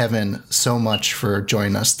you, Kevin, so much for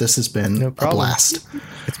joining us. This has been a blast.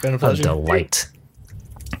 It's been a pleasure. A delight.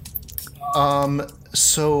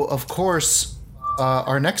 So, of course,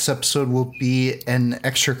 our next episode will be an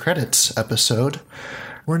extra credits episode.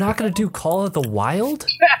 We're not going to do Call of the Wild?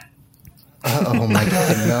 Oh my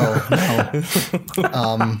god, no.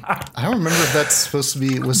 I don't remember if that's supposed to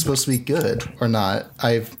be good or not.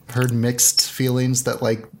 I've heard mixed feelings that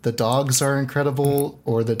like the dogs are incredible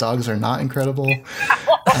or the dogs are not incredible. You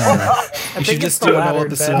should just do an whole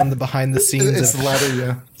episode on the behind the scenes. It's the latter,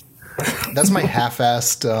 yeah. That's my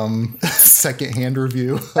half-assed second-hand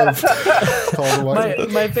review of Call of the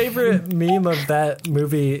Wild. My favorite meme of that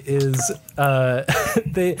movie is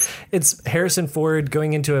it's Harrison Ford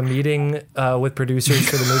going into a meeting with producers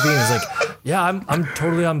for the movie, and he's like, "Yeah, I'm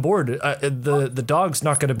totally on board. The dog's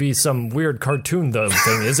not going to be some weird cartoon though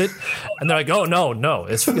thing, is it?" And they're like, "Oh no,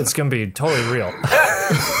 it's going to be totally real."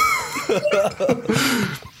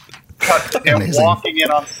 Cut to him Amazing. walking in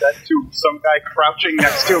on set to some guy crouching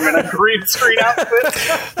next to him in a green screen outfit.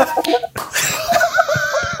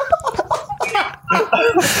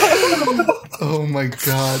 Oh my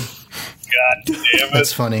god. God damn it.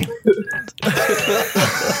 That's funny.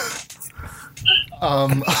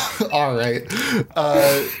 All right.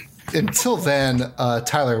 Until then,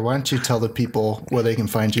 Tyler, why don't you tell the people where they can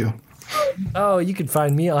find you? Oh, you can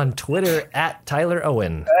find me on Twitter at Tyler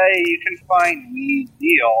Owen. Hey, you can find me,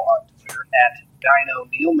 Neil, on Twitter at Dino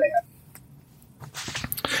Neilman.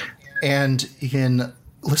 And you can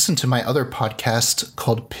listen to my other podcast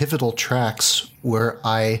called Pivotal Tracks, where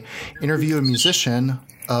I interview a musician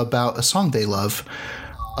about a song they love.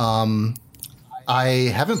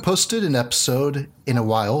 I haven't posted an episode in a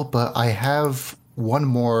while, but I have one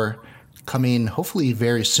more coming hopefully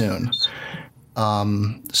very soon.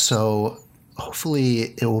 So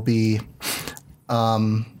hopefully it will be,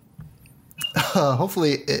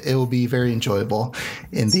 hopefully it will be very enjoyable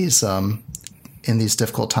in these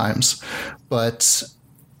difficult times. But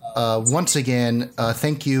once again,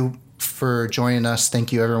 thank you for joining us.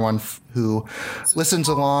 Thank you everyone who listens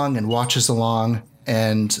along and watches along.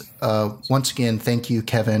 And once again, thank you,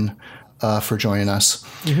 Kevin, for joining us.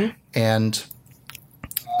 Mm-hmm. And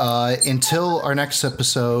until our next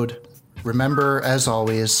episode, remember, as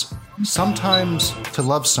always, sometimes to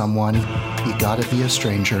love someone, you gotta be a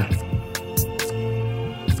stranger.